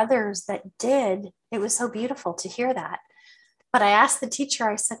 And the others that did, it was so beautiful to hear that. But I asked the teacher,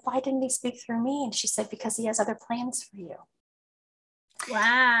 I said, why didn't he speak through me? And she said, because he has other plans for you.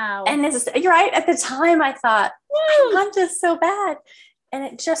 Wow. And you're right. At the time, I thought, I want this so bad. And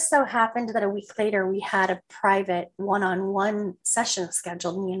it just so happened that a week later, we had a private one-on-one session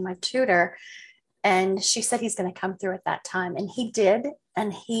scheduled, me and my tutor. And she said he's going to come through at that time. And he did.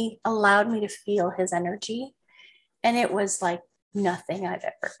 And he allowed me to feel his energy. And it was like nothing I've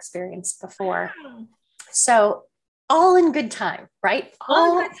ever experienced before. Wow. So all in good time, right?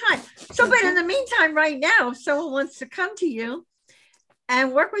 All in good time. So, but in the meantime, right now, if someone wants to come to you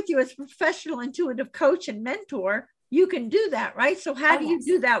and work with you as a professional intuitive coach and mentor, you can do that, right? So how do you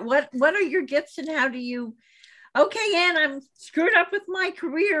do that? What are your gifts and how do you, okay, Ann, I'm screwed up with my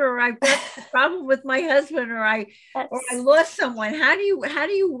career, or I've got a problem with my husband, or I lost someone. How do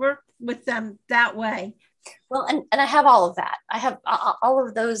you work with them that way? Well, and I have all of that. I have all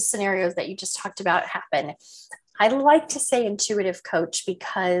of those scenarios that you just talked about happen. I like to say intuitive coach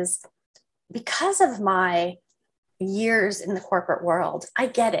because of my years in the corporate world, I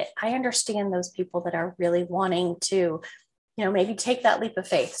get it. I understand those people that are really wanting to, maybe take that leap of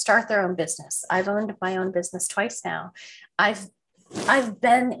faith, start their own business. I've owned my own business twice now. I've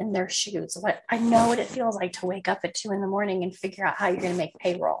been in their shoes. I know what it feels like to wake up at 2 a.m. and figure out how you're going to make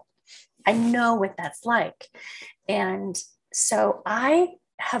payroll. I know what that's like. And so I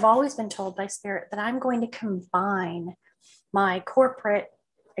have always been told by Spirit that I'm going to combine my corporate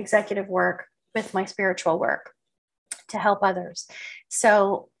executive work with my spiritual work to help others.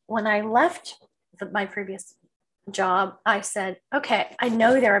 So when I left my previous job, I said, okay, I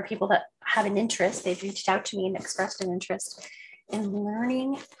know there are people that have an interest. They've reached out to me and expressed an interest in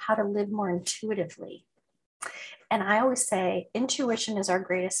learning how to live more intuitively. And I always say intuition is our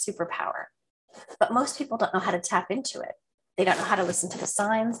greatest superpower, but most people don't know how to tap into it. They don't know how to listen to the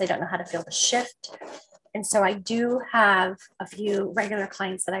signs. They don't know how to feel the shift. And so I do have a few regular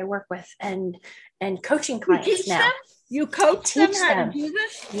clients that I work with and coaching clients you teach now. Them? You coach them how to do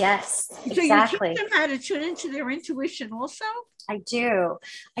this? Yes, so exactly. You teach them how to tune into their intuition also? I do.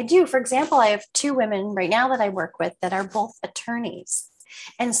 For example, I have 2 women right now that I work with that are both attorneys.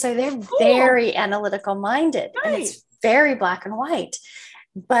 And so they're very analytical minded, right. And it's very black and white,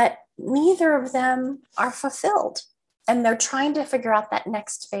 but neither of them are fulfilled. And they're trying to figure out that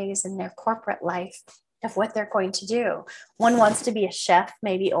next phase in their corporate life of what they're going to do. One wants to be a chef,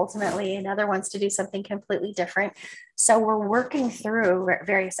 maybe ultimately, another wants to do something completely different. So we're working through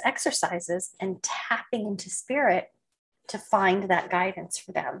various exercises and tapping into spirit to find that guidance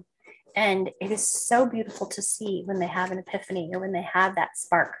for them. And it is so beautiful to see when they have an epiphany or when they have that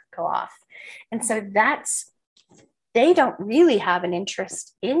spark go off. And so they don't really have an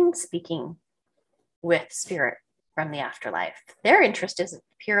interest in speaking with spirit from the afterlife. Their interest is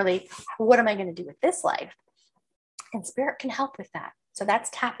purely, what am I going to do with this life? And spirit can help with that. So that's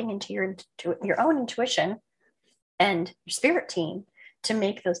tapping into your own intuition and your spirit team to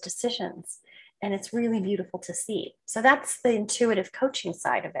make those decisions. And it's really beautiful to see. So that's the intuitive coaching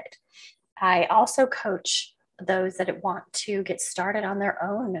side of it. I also coach those that want to get started on their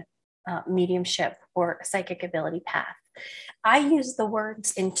own mediumship or psychic ability path. I use the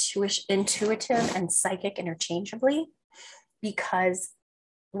words intuitive and psychic interchangeably, because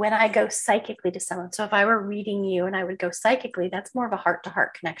when I go psychically to someone, so if I were reading you and I would go psychically, that's more of a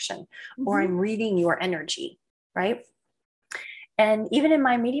heart-to-heart connection, or I'm reading your energy, right? And even in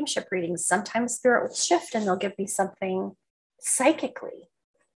my mediumship readings, sometimes spirit will shift and they'll give me something psychically.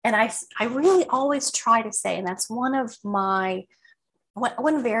 And I really always try to say, and that's one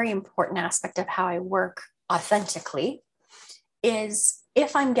very important aspect of how I work authentically, is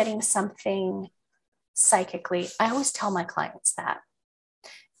if I'm getting something psychically, I always tell my clients that.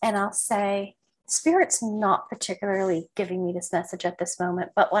 And I'll say, Spirit's not particularly giving me this message at this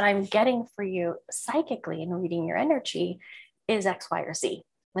moment, but what I'm getting for you psychically in reading your energy is X, Y, or Z.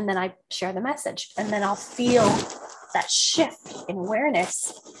 And then I share the message, and then I'll feel that shift in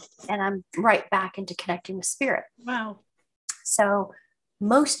awareness, and I'm right back into connecting with spirit. Wow. So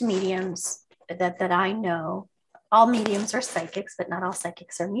most mediums that I know, all mediums are psychics, but not all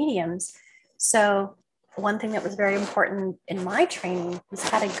psychics are mediums. So one thing that was very important in my training was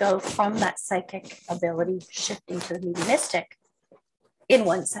how to go from that psychic ability shifting to the mediumistic in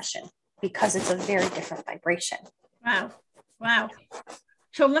one session, because it's a very different vibration. Wow. Wow.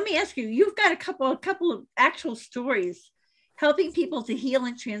 So let me ask you, you've got a couple of actual stories helping people to heal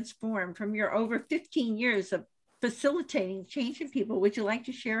and transform from your over 15 years of facilitating, changing people. Would you like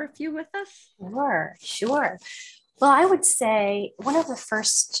to share a few with us? Sure. Well, I would say one of the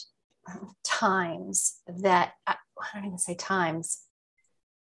first times that, I don't even say times,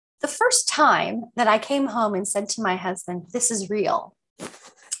 the first time that I came home and said to my husband, this is real.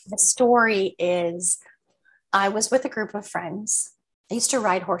 The story is, I was with a group of friends. I used to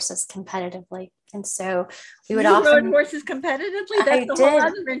ride horses competitively. And so we would rode horses competitively? That's a whole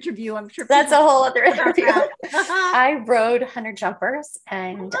other interview, I'm sure. That's a whole other interview. I rode 100 jumpers,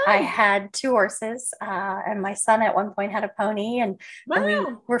 and I had 2 horses. And my son at one point had a pony, and we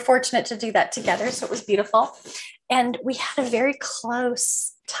were fortunate to do that together. So it was beautiful. And we had a very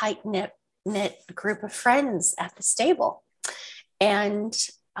close, tight-knit group of friends at the stable. And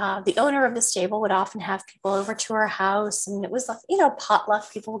the owner of the stable would often have people over to her house, and it was like,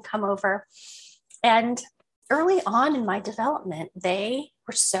 potluck, people would come over. And early on in my development, they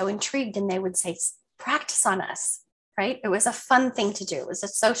were so intrigued, and they would say, practice on us, right? It was a fun thing to do. It was a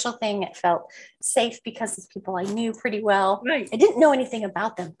social thing. It felt safe because it's people I knew pretty well. Right. I didn't know anything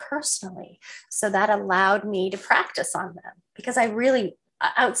about them personally. So that allowed me to practice on them, because I really,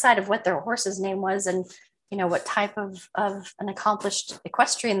 outside of what their horse's name was and what type of an accomplished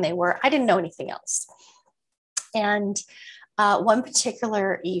equestrian they were, I didn't know anything else. And one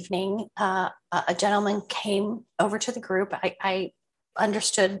particular evening, a gentleman came over to the group. I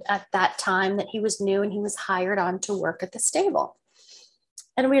understood at that time that he was new and he was hired on to work at the stable.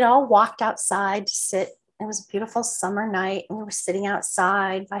 And we'd all walked outside to sit. It was a beautiful summer night, and we were sitting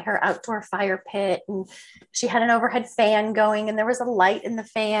outside by her outdoor fire pit, and she had an overhead fan going, and there was a light in the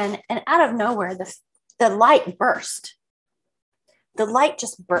fan, and out of nowhere, the light burst. The light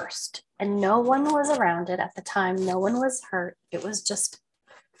just burst, and no one was around it at the time. No one was hurt. It was just,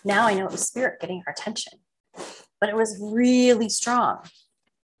 now I know it was spirit getting our attention, but it was really strong.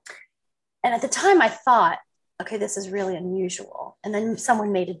 And at the time I thought, okay, this is really unusual. And then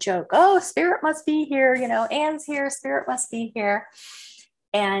someone made a joke. Oh, spirit must be here. Anne's here. Spirit must be here.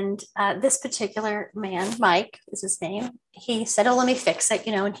 And this particular man, Mike is his name, he said, oh, let me fix it,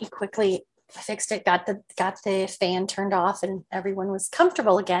 and he quickly fixed it, got the fan turned off, and everyone was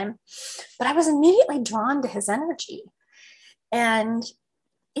comfortable again. But I was immediately drawn to his energy. And,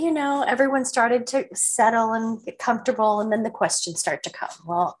 everyone started to settle and get comfortable. And then the questions start to come.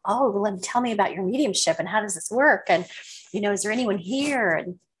 Well, then tell me about your mediumship, and how does this work? And, is there anyone here?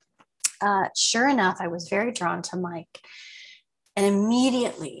 And sure enough, I was very drawn to Mike. And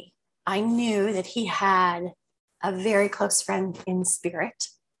immediately I knew that he had a very close friend in spirit.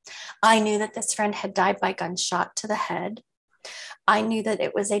 I knew that this friend had died by gunshot to the head. I knew that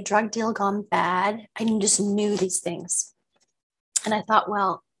it was a drug deal gone bad. I just knew these things. And I thought,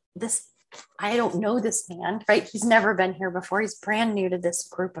 well, I don't know this man, right? He's never been here before. He's brand new to this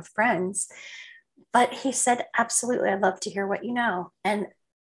group of friends. But he said, absolutely, I'd love to hear what you know. And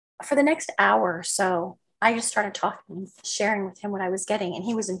for the next hour or so, I just started talking, sharing with him what I was getting. And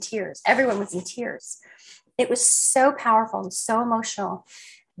he was in tears. Everyone was in tears. It was so powerful and so emotional,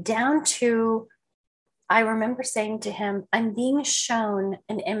 down to I remember saying to him, I'm being shown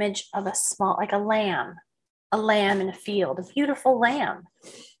an image of a small, like a lamb in a field, a beautiful lamb.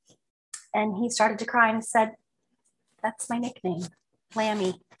 And he started to cry and said, that's my nickname,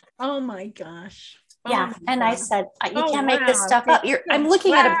 Lammy. Oh my gosh. Yeah. Oh my And gosh. I said, you Oh, can't make this wow. stuff up. I'm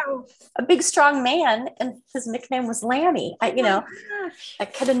looking at Wow. a big, strong man, and his nickname was Lammy. Oh my gosh. I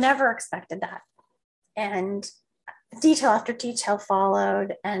could have never expected that. And detail after detail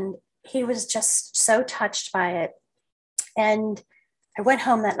followed. And he was just so touched by it. And I went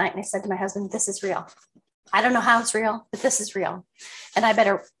home that night and I said to my husband, this is real. I don't know how it's real, but this is real. And I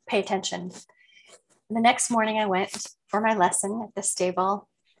better pay attention. And the next morning I went for my lesson at the stable,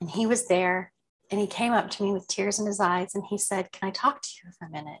 and he was there, and he came up to me with tears in his eyes and he said, can I talk to you for a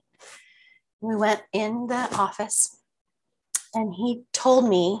minute? We went in the office, and he told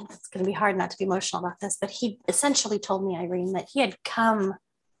me, it's going to be hard not to be emotional about this, but he essentially told me, Irene, that he had come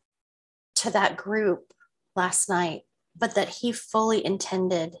to that group last night, but that he fully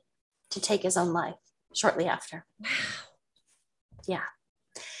intended to take his own life shortly after. Wow. Yeah.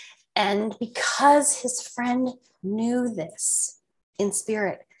 And because his friend knew this in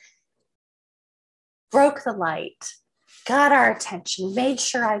spirit, broke the light, got our attention, made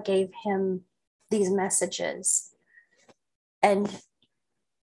sure I gave him these messages. And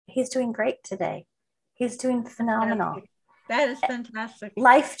he's doing great today. He's doing phenomenal. That is fantastic.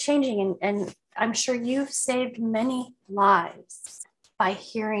 Life-changing. And I'm sure you've saved many lives by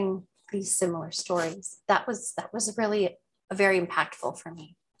hearing these similar stories. That was really very impactful for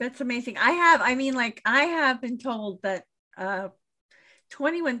me. That's amazing. I have been told that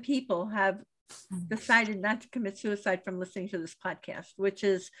 21 people have decided not to commit suicide from listening to this podcast, which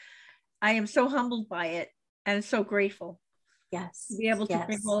is, I am so humbled by it and so grateful. Yes. To be able to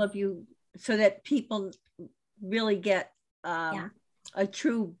bring all of you so that people really get the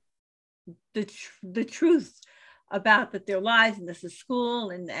truth about that their lives, and this is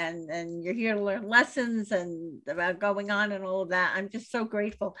school, and you're here to learn lessons and about going on and all of that. I'm just so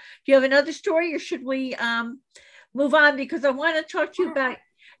grateful. Do you have another story, or should we move on? Because I want to talk to you about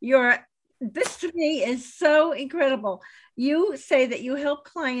this to me is so incredible. You say that you help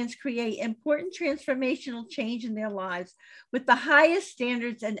clients create important transformational change in their lives with the highest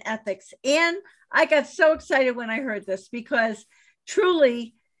standards and ethics. And I got so excited when I heard this, because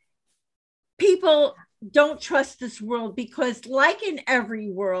truly people don't trust this world, because like in every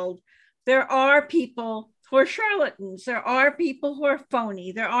world, there are people who are charlatans. There are people who are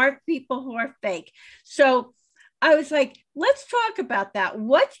phony. There are people who are fake. So I was like, let's talk about that.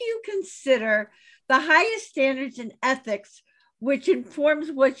 What do you consider the highest standards and ethics which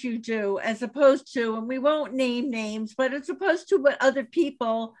informs what you do, as opposed to, and we won't name names, but as opposed to what other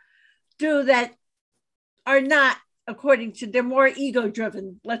people do that are not according to, they're more ego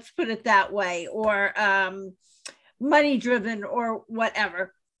driven, let's put it that way, or money driven or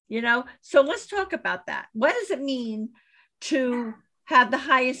whatever, So let's talk about that. What does it mean to have the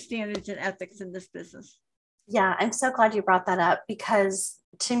highest standards and ethics in this business? Yeah, I'm so glad you brought that up, because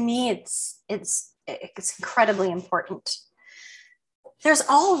to me, it's incredibly important. There's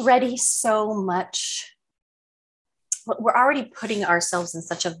already so much. We're already putting ourselves in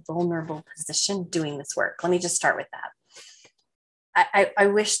such a vulnerable position doing this work. Let me just start with that. I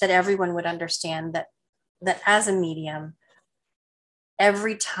wish that everyone would understand that as a medium,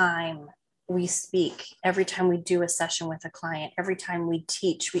 every time we speak, every time we do a session with a client, every time we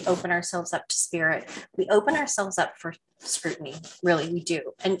teach, we open ourselves up to spirit. We open ourselves up for scrutiny. Really, we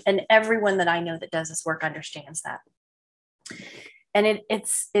do. And everyone that I know that does this work understands that. And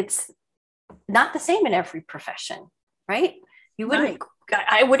it's not the same in every profession, right? You wouldn't. Right.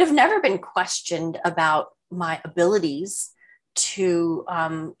 I would have never been questioned about my abilities to,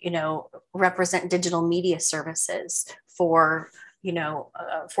 represent digital media services for,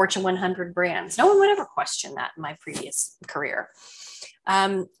 Fortune 100 brands. No one would ever question that in my previous career.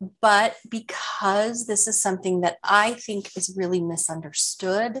 But because this is something that I think is really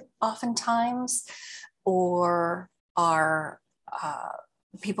misunderstood oftentimes, or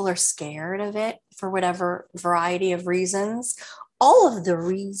people are scared of it for whatever variety of reasons, all of the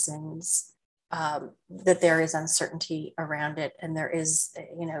reasons that there is uncertainty around it and there is,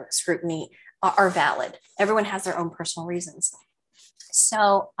 scrutiny are valid. Everyone has their own personal reasons.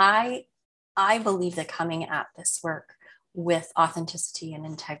 So I believe that coming at this work with authenticity and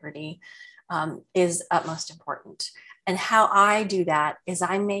integrity is utmost important. And how I do that is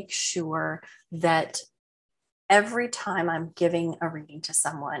I make sure that every time I'm giving a reading to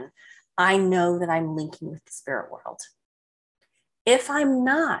someone, I know that I'm linking with the spirit world. If I'm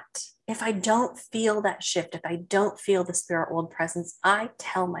not, if I don't feel that shift, if I don't feel the spirit world presence, I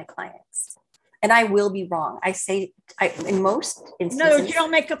tell my clients, And I will be wrong. In most No, instances. you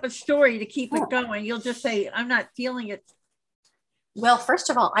don't make up a story to keep it going. You'll just say, I'm not feeling it. Well, first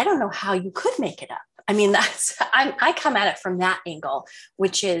of all, I don't know how you could make it up. I mean, I come at it from that angle,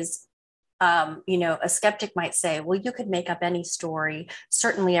 which is, a skeptic might say, well, you could make up any story.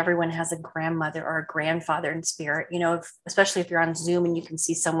 Certainly everyone has a grandmother or a grandfather in spirit, especially if you're on Zoom and you can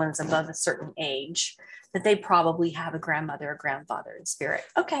see someone's above a certain age, that they probably have a grandmother or grandfather in spirit.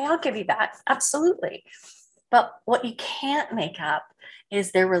 Okay, I'll give you that. Absolutely. But what you can't make up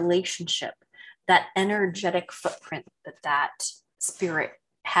is their relationship, that energetic footprint that spirit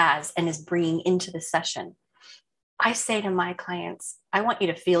has and is bringing into the session. I say to my clients, I want you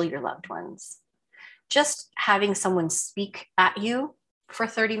to feel your loved ones. Just having someone speak at you for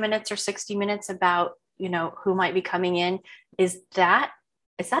 30 minutes or 60 minutes about, who might be coming in, is that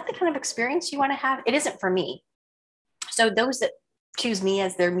the kind of experience you want to have? It isn't for me. So those that choose me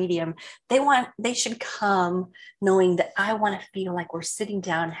as their medium, they should come knowing that I want to feel like we're sitting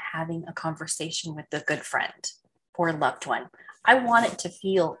down having a conversation with a good friend or a loved one. I want it to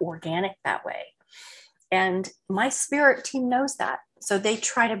feel organic that way. And my spirit team knows that. So they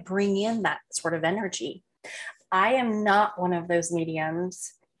try to bring in that sort of energy. I am not one of those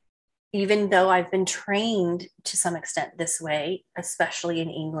mediums, even though I've been trained to some extent this way, especially in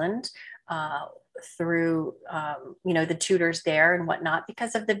England, through, the tutors there and whatnot,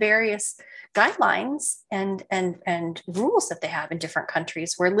 because of the various guidelines and rules that they have in different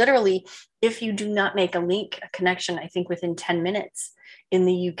countries, where literally, if you do not make a connection, I think within 10 minutes in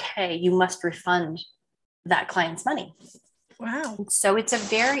the UK, you must refund that client's money. Wow. So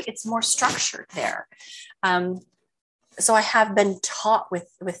it's more structured there. So I have been taught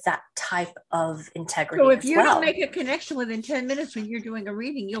with that type of integrity. So if you don't make a connection within 10 minutes when you're doing a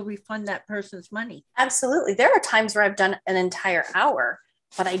reading, you'll refund that person's money. Absolutely. There are times where I've done an entire hour,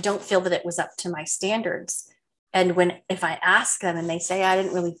 but I don't feel that it was up to my standards. And if I ask them and they say, I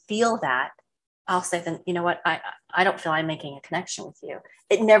didn't really feel that, I'll say, then, you know what? I don't feel I'm making a connection with you.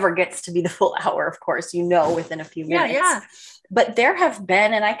 It never gets to be the full hour, of course, within a few minutes. Yeah. But there have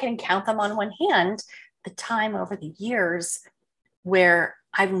been, and I can count them on one hand, the time over the years where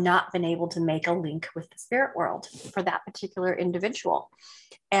I've not been able to make a link with the spirit world for that particular individual.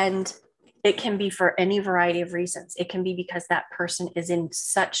 And it can be for any variety of reasons. It can be because that person is in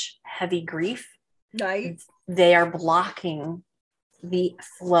such heavy grief. Right. They are blocking the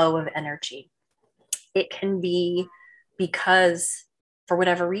flow of energy. It can be because, for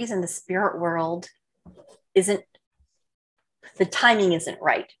whatever reason, the spirit world the timing isn't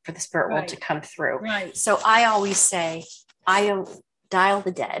right for the spirit world to come through. Right. So I always say, I dial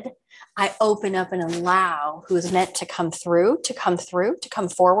the dead. I open up and allow who is meant to come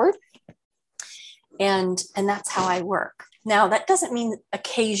forward. And that's how I work. Now, that doesn't mean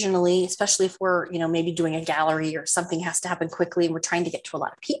occasionally, especially if we're, maybe doing a gallery or something has to happen quickly and we're trying to get to a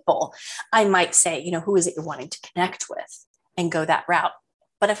lot of people, I might say, who is it you're wanting to connect with, and go that route.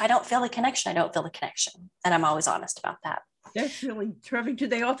 But if I don't feel a connection, I don't feel a connection. And I'm always honest about that. That's really terrific. Do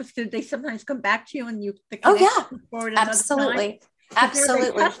they sometimes come back to you and forward absolutely.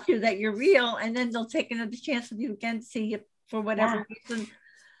 Absolutely. They trust you that you're real, and then they'll take another chance with you again to see if for whatever reason.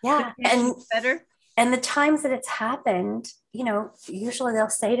 Yeah. And better. And the times that it's happened, usually they'll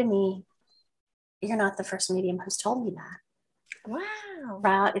say to me, you're not the first medium who's told me that. Wow.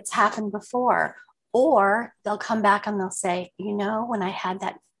 Right. It's happened before. Or they'll come back and they'll say, when I had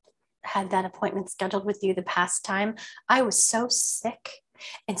that appointment scheduled with you the past time, I was so sick.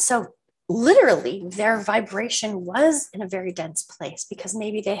 And so literally their vibration was in a very dense place because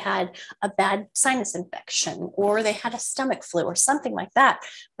maybe they had a bad sinus infection or they had a stomach flu or something like that,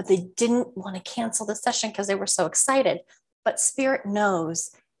 but they didn't want to cancel the session because they were so excited. But spirit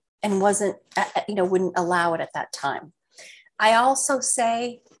knows and wouldn't allow it at that time. I also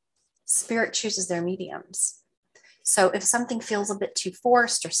say spirit chooses their mediums. So if something feels a bit too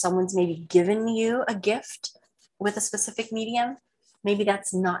forced or someone's maybe given you a gift with a specific medium, maybe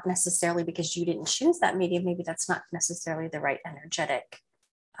that's not necessarily because you didn't choose that medium. Maybe that's not necessarily the right energetic,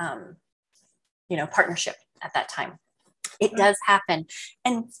 partnership at that time. It does happen.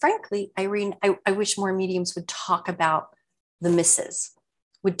 And frankly, Irene, I wish more mediums would talk about the misses,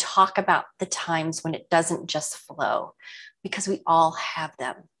 would talk about the times when it doesn't just flow, because we all have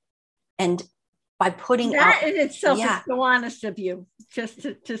them. And by putting that in itself is so honest of you, just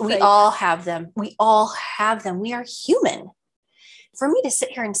to say. We all have them. We all have them. We are human. For me to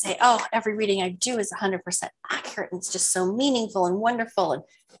sit here and say, oh, every reading I do is 100% accurate and it's just so meaningful and wonderful. And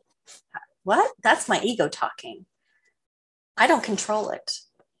what? That's my ego talking. I don't control it.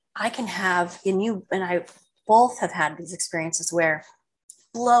 I can have, and you and I both have had these experiences where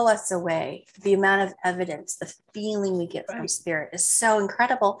blow us away. The amount of evidence, the feeling we get from spirit is so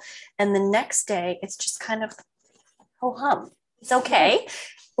incredible. And the next day, it's just kind of, oh hum, it's okay.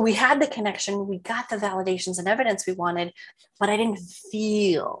 We had the connection, we got the validations and evidence we wanted, but I didn't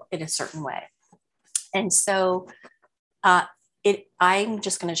feel it a certain way. And so I'm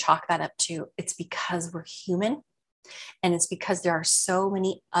just going to chalk that up to, it's because we're human. And it's because there are so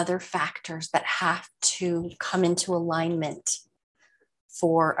many other factors that have to come into alignment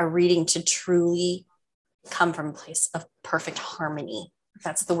for a reading to truly come from a place of perfect harmony.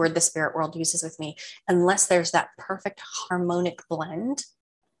 That's the word the spirit world uses with me. Unless there's that perfect harmonic blend,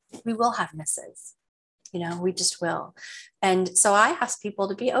 we will have misses. We just will. And so I ask people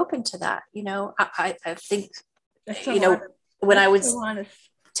to be open to that. I think, when I was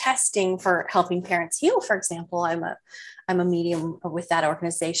testing for Helping Parents Heal, for example, I'm a medium with that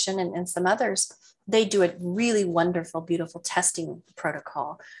organization and some others. They do a really wonderful, beautiful testing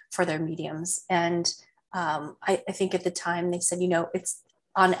protocol for their mediums. And I think at the time they said, it's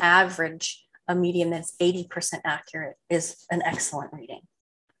on average, a medium that's 80% accurate is an excellent reading.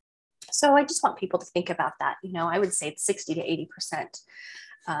 So I just want people to think about that. I would say it's 60 to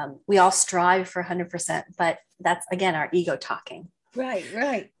 80%. We all strive for 100%, but that's, again, our ego talking.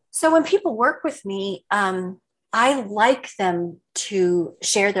 Right. So when people work with me, I like them to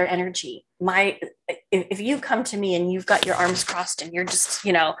share their energy. If you come to me and you've got your arms crossed and you're just,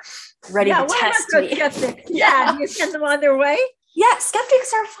 ready to test me. Skeptics? Yeah, you send them on their way? Yeah,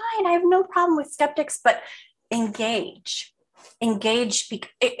 skeptics are fine. I have no problem with skeptics, but engage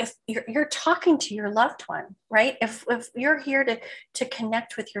if you're talking to your loved one, right? If you're here to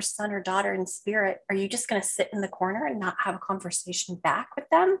connect with your son or daughter in spirit, are you just going to sit in the corner and not have a conversation back with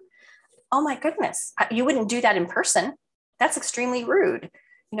them? Oh my goodness, you wouldn't do that in person. That's extremely rude,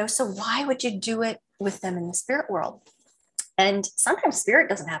 so why would you do it with them in the spirit world? And sometimes spirit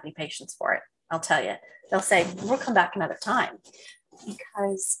doesn't have any patience for it. I'll tell you, they'll say, we'll come back another time,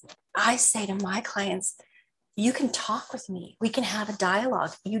 because I say to my clients, you can talk with me. We can have a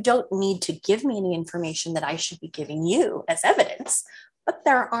dialogue. You don't need to give me any information that I should be giving you as evidence, but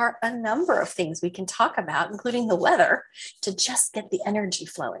there are a number of things we can talk about, including the weather, to just get the energy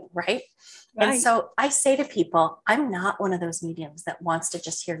flowing, right? And so I say to people, I'm not one of those mediums that wants to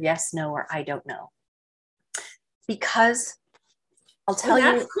just hear yes, no, or I don't know. Because I'll tell you.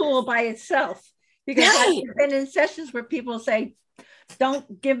 That's cool by itself. Because I've been in sessions where people say,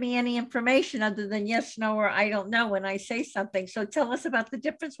 don't give me any information other than yes, no, or I don't know when I say something. So tell us about the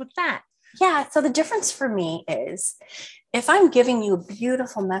difference with that. Yeah. So the difference for me is if I'm giving you a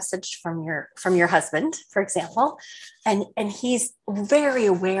beautiful message from your husband, for example, and he's very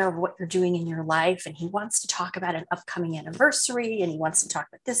aware of what you're doing in your life, and he wants to talk about an upcoming anniversary, and he wants to talk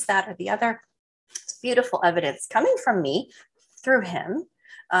about this, that, or the other. It's beautiful evidence coming from me through him,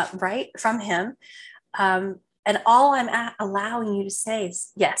 right? From him. And all I'm allowing you to say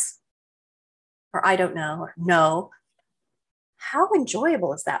is yes, or I don't know, or no. How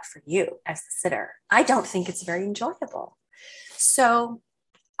enjoyable is that for you as the sitter? I don't think it's very enjoyable. So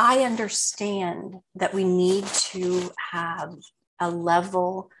I understand that we need to have a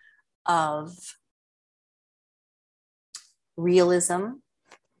level of realism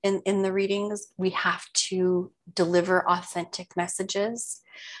in the readings. We have to deliver authentic messages.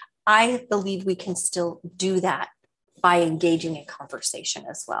 I believe we can still do that by engaging in conversation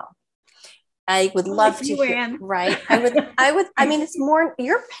as well. I would love to hear, right? I mean, it's more,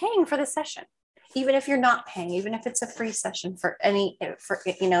 you're paying for the session, even if you're not paying, even if it's a free session in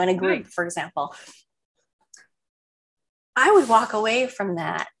a group, for example. I would walk away from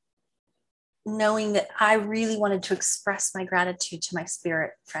that knowing that I really wanted to express my gratitude to my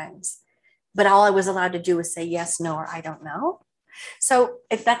spirit friends, but all I was allowed to do was say yes, no, or I don't know. So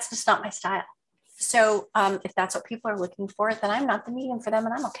if that's just not my style. So if that's what people are looking for, then I'm not the medium for them,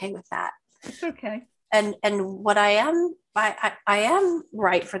 and I'm okay with that. It's okay. And what I am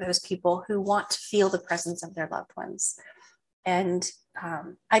right for those people who want to feel the presence of their loved ones. And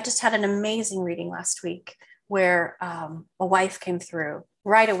I just had an amazing reading last week where a wife came through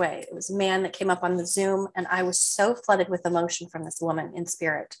right away. It was a man that came up on the Zoom, and I was so flooded with emotion from this woman in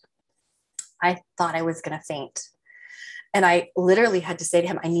spirit. I thought I was going to faint. And I literally had to say to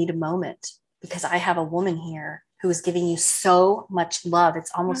him, I need a moment, because I have a woman here who is giving you so much love.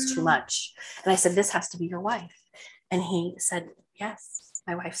 It's almost too much. And I said, this has to be your wife. And he said, yes,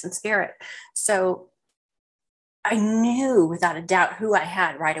 my wife's in spirit. So I knew without a doubt who I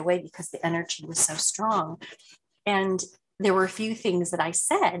had right away, because the energy was so strong. And there were a few things that I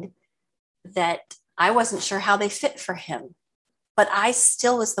said that I wasn't sure how they fit for him, but I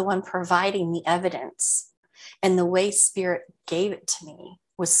still was the one providing the evidence. And the way Spirit gave it to me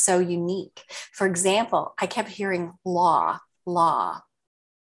was so unique. For example, I kept hearing law, law.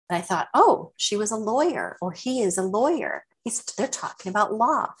 And I thought, oh, she was a lawyer, or he is a lawyer. They're talking about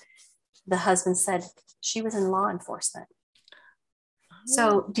law. The husband said she was in law enforcement.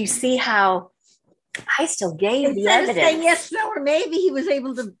 So do you see how I still gave the evidence? Instead of saying yes, no, or maybe he was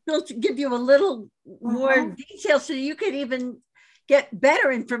able to give you a little more detail so you could even get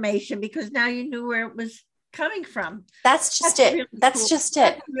better information because now you knew where it was coming from. That's just it. Really That's just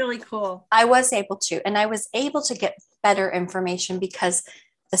it. That's really cool. I was able to, and I was able to get better information because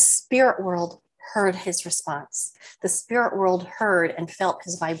the spirit world heard his response. The spirit world heard and felt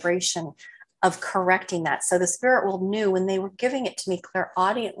his vibration of correcting that. So the spirit world knew when they were giving it to me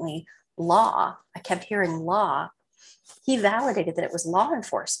clairaudiently, law, I kept hearing law. He validated that it was law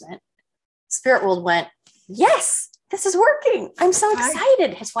enforcement. Spirit world went, yes, this is working. I'm so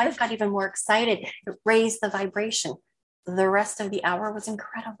excited. His wife got even more excited. It raised the vibration. The rest of the hour was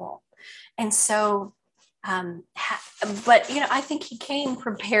incredible. And so, but, I think he came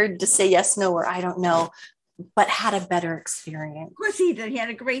prepared to say yes, no, or I don't know, but had a better experience. Of course he did. He had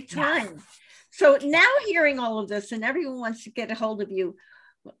a great time. Yeah. So now hearing all of this and everyone wants to get a hold of you,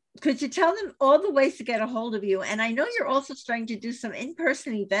 could you tell them all the ways to get a hold of you? And I know you're also starting to do some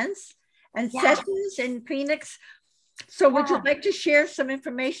in-person events and sessions in Phoenix. So would you like to share some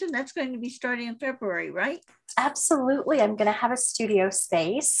information? That's going to be starting in February, right? Absolutely. I'm going to have a studio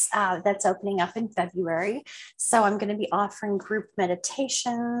space that's opening up in February. So I'm going to be offering group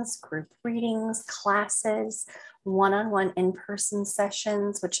meditations, group readings, classes, one-on-one in-person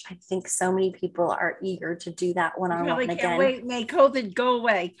sessions, which I think so many people are eager to do that one-on-one again. Wait, may COVID go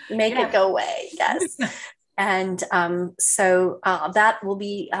away. Make it go away. Yes. And so that will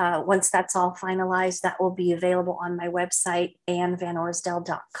be, once that's all finalized, that will be available on my website,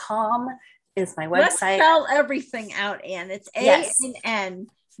 AnnVanOrsdel.com is my website. Let's spell everything out, Ann. It's AnnVanorsdel.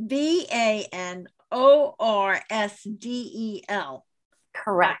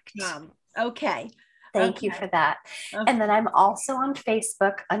 Correct. Okay. Thank you for that. Okay. And then I'm also on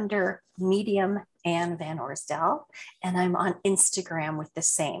Facebook under Medium Ann Van Orsdel, and I'm on Instagram with the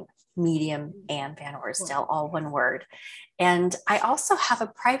same Medium Ann Van Orsdel, all one word. And I also have a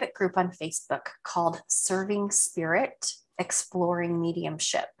private group on Facebook called Serving Spirit, Exploring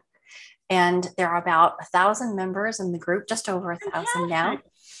Mediumship. And there are about 1,000 members in the group, just over 1,000 now.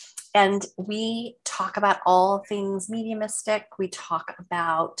 And we talk about all things mediumistic. We talk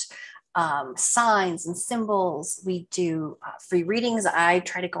about signs and symbols. We do free readings. I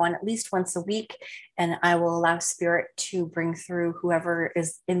try to go on at least once a week, and I will allow Spirit to bring through whoever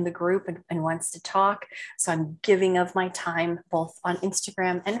is in the group and wants to talk. So I'm giving of my time both on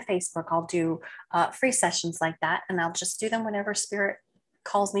Instagram and Facebook. I'll do free sessions like that, and I'll just do them whenever Spirit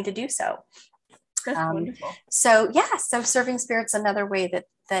calls me to do so. That's wonderful. So Serving Spirit's another way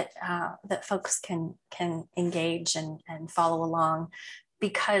that folks can engage and follow along,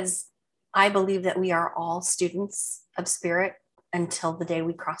 because I believe that we are all students of Spirit until the day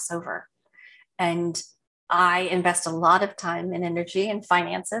we cross over. And I invest a lot of time and energy and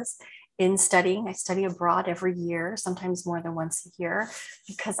finances in studying. I study abroad every year, sometimes more than once a year,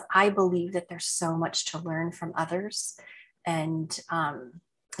 because I believe that there's so much to learn from others. And,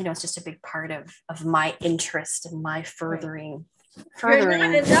 it's just a big part of my interest and my furthering. You're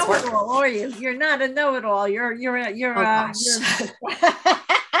not a know-it-all, are you? You're not a know-it-all. You're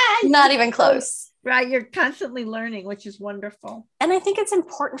not even close. Right. You're constantly learning, which is wonderful. And I think it's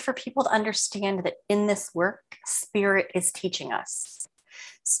important for people to understand that in this work, Spirit is teaching us.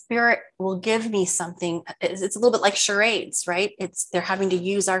 Spirit will give me something. It's a little bit like charades, right? They're having to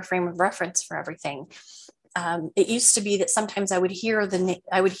use our frame of reference for everything. It used to be that sometimes I would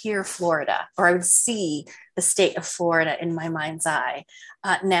hear Florida, or I would see the state of Florida in my mind's eye.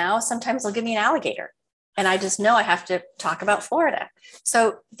 Now, sometimes they'll give me an alligator, and I just know I have to talk about Florida.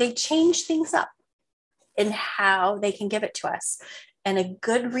 So they change things up in how they can give it to us. And a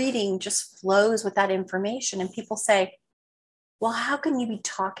good reading just flows with that information. And people say, well, how can you be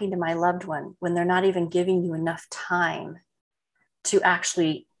talking to my loved one when they're not even giving you enough time to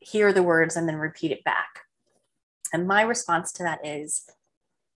actually hear the words and then repeat it back? And my response to that is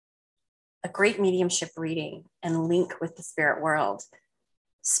a great mediumship reading and link with the spirit world.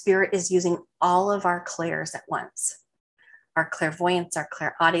 Spirit is using all of our clairs at once. Our clairvoyance, our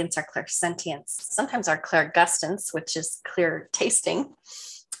clairaudience, our clairsentience, sometimes our clairgustance, which is clear tasting.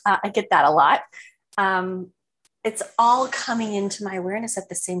 I get that a lot. It's all coming into my awareness at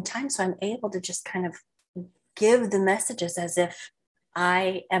the same time. So I'm able to just kind of give the messages as if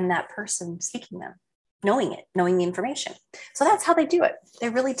I am that person speaking them. knowing it, knowing the information. So that's how they do it. They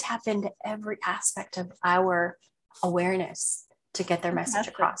really tap into every aspect of our awareness to get their message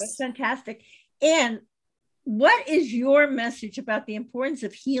across. That's fantastic. And what is your message about the importance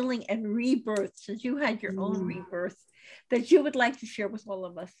of healing and rebirth, since you had your own rebirth, that you would like to share with all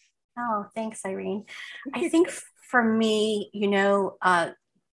of us? Oh, thanks, Irene. I think for me, I've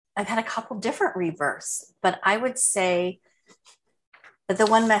had a couple different rebirths, but I would say that the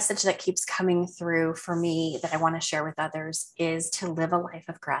one message that keeps coming through for me that I want to share with others is to live a life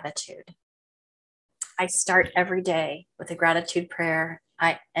of gratitude. I start every day with a gratitude prayer.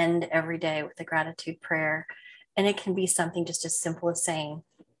 I end every day with a gratitude prayer. And it can be something just as simple as saying,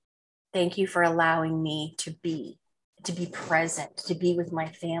 thank you for allowing me to be present, to be with my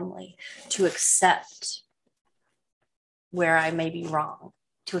family, to accept where I may be wrong,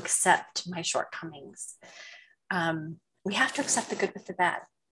 to accept my shortcomings. We have to accept the good with the bad.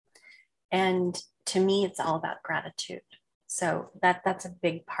 And to me, it's all about gratitude. So that's a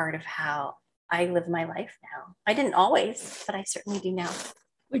big part of how I live my life now. I didn't always, but I certainly do now.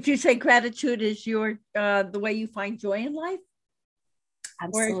 Would you say gratitude is your the way you find joy in life?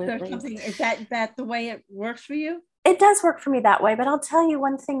 Absolutely. Or is there something, is that the way it works for you? It does work for me that way, but I'll tell you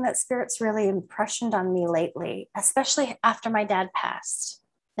one thing that Spirit's really impressioned on me lately, especially after my dad passed,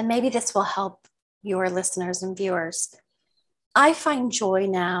 and maybe this will help your listeners and viewers. I find joy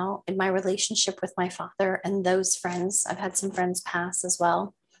now in my relationship with my father and those friends. I've had some friends pass as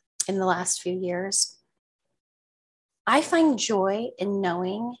well in the last few years. I find joy in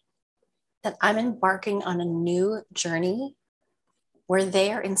knowing that I'm embarking on a new journey where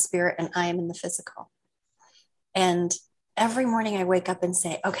they are in spirit and I am in the physical. And every morning I wake up and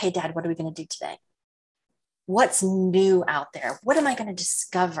say, okay, Dad, what are we going to do today? What's new out there? What am I going to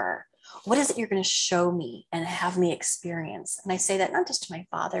discover? What is it you're going to show me and have me experience? And I say that not just to my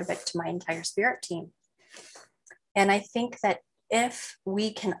father, but to my entire spirit team. And I think that if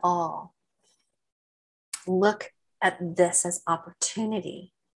we can all look at this as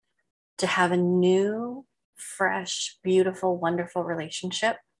opportunity to have a new, fresh, beautiful, wonderful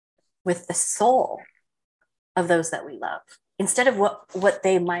relationship with the soul of those that we love, instead of what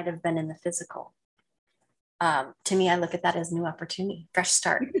they might have been in the physical. To me, I look at that as new opportunity, fresh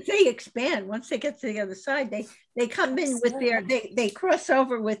start. They expand once they get to the other side. They come in with their, they cross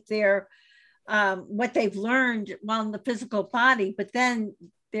over with their what they've learned while in the physical body, but then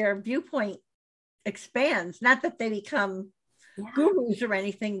their viewpoint expands. Not that they become gurus or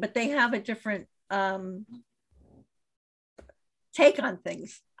anything, but they have a different take on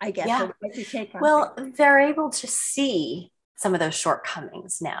things, I guess. Yeah. Well, they're able to see some of those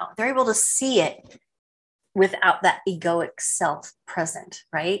shortcomings now. They're able to see it without that egoic self present,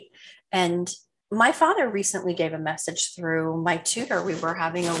 right? And my father recently gave a message through my tutor. We were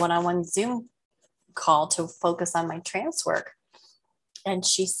having a one-on-one Zoom call to focus on my trance work. And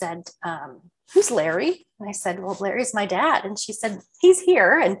she said, who's Larry? And I said, well, Larry's my dad. And she said, he's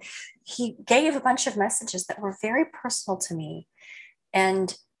here. And he gave a bunch of messages that were very personal to me.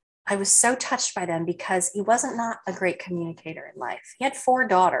 And I was so touched by them because he wasn't not a great communicator in life. He had 4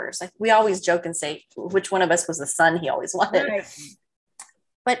 daughters. Like we always joke and say, which one of us was the son he always wanted. Right.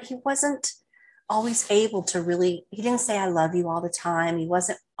 But he wasn't always able to really, he didn't say, I love you all the time. He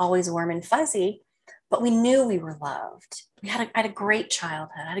wasn't always warm and fuzzy, but we knew we were loved. I had a great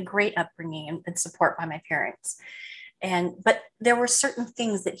childhood. I had a great upbringing and support by my parents. But there were certain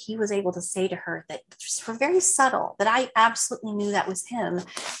things that he was able to say to her that just were very subtle, that I absolutely knew that was him.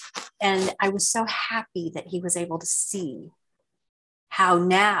 And I was so happy that he was able to see how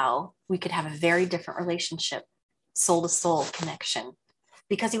now we could have a very different relationship, soul to soul connection,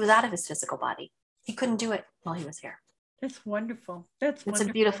 because he was out of his physical body. He couldn't do it while he was here. That's wonderful. It's wonderful.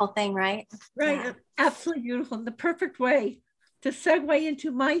 A beautiful thing, right? Right. Yeah. Absolutely beautiful. And the perfect way to segue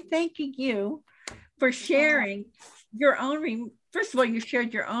into my thanking you for sharing your own, first of all, you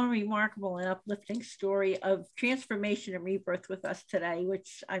shared your own remarkable and uplifting story of transformation and rebirth with us today,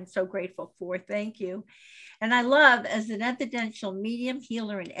 which I'm so grateful for. Thank you. And I love, as an evidential medium,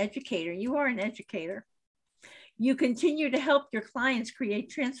 healer, and educator, you are an educator. You continue to help your clients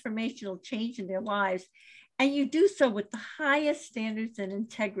create transformational change in their lives, and you do so with the highest standards and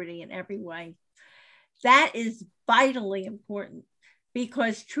integrity in every way. That is vitally important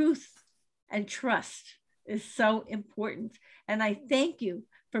because truth and trust is so important. And I thank you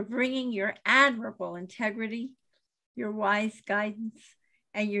for bringing your admirable integrity, your wise guidance,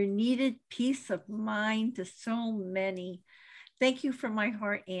 and your needed peace of mind to so many. Thank you from my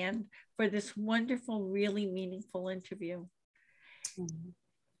heart, Anne, for this wonderful, really meaningful interview. Mm-hmm.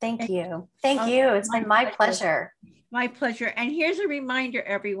 Thank you. Thank you. It's been my pleasure. My pleasure. And here's a reminder,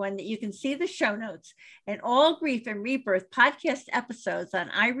 everyone, that you can see the show notes and all Grief and Rebirth podcast episodes on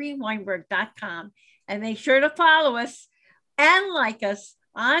ireneweinberg.com. And make sure to follow us and like us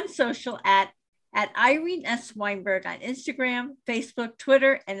on social at Irene S. Weinberg on Instagram, Facebook,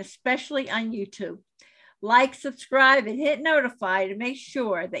 Twitter, and especially on YouTube. Like, subscribe, and hit notify to make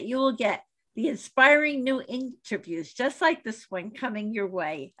sure that you will get the inspiring new interviews just like this one coming your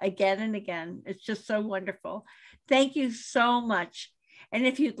way again and again. It's just so wonderful. Thank you so much. And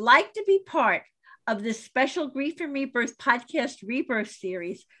if you'd like to be part of this special Grief and Rebirth podcast Rebirth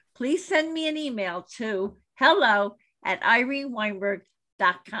series, please send me an email to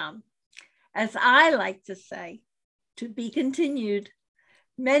hello@ireneweinberg.com. As I like to say, to be continued,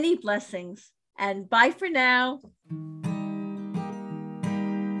 many blessings, and bye for now.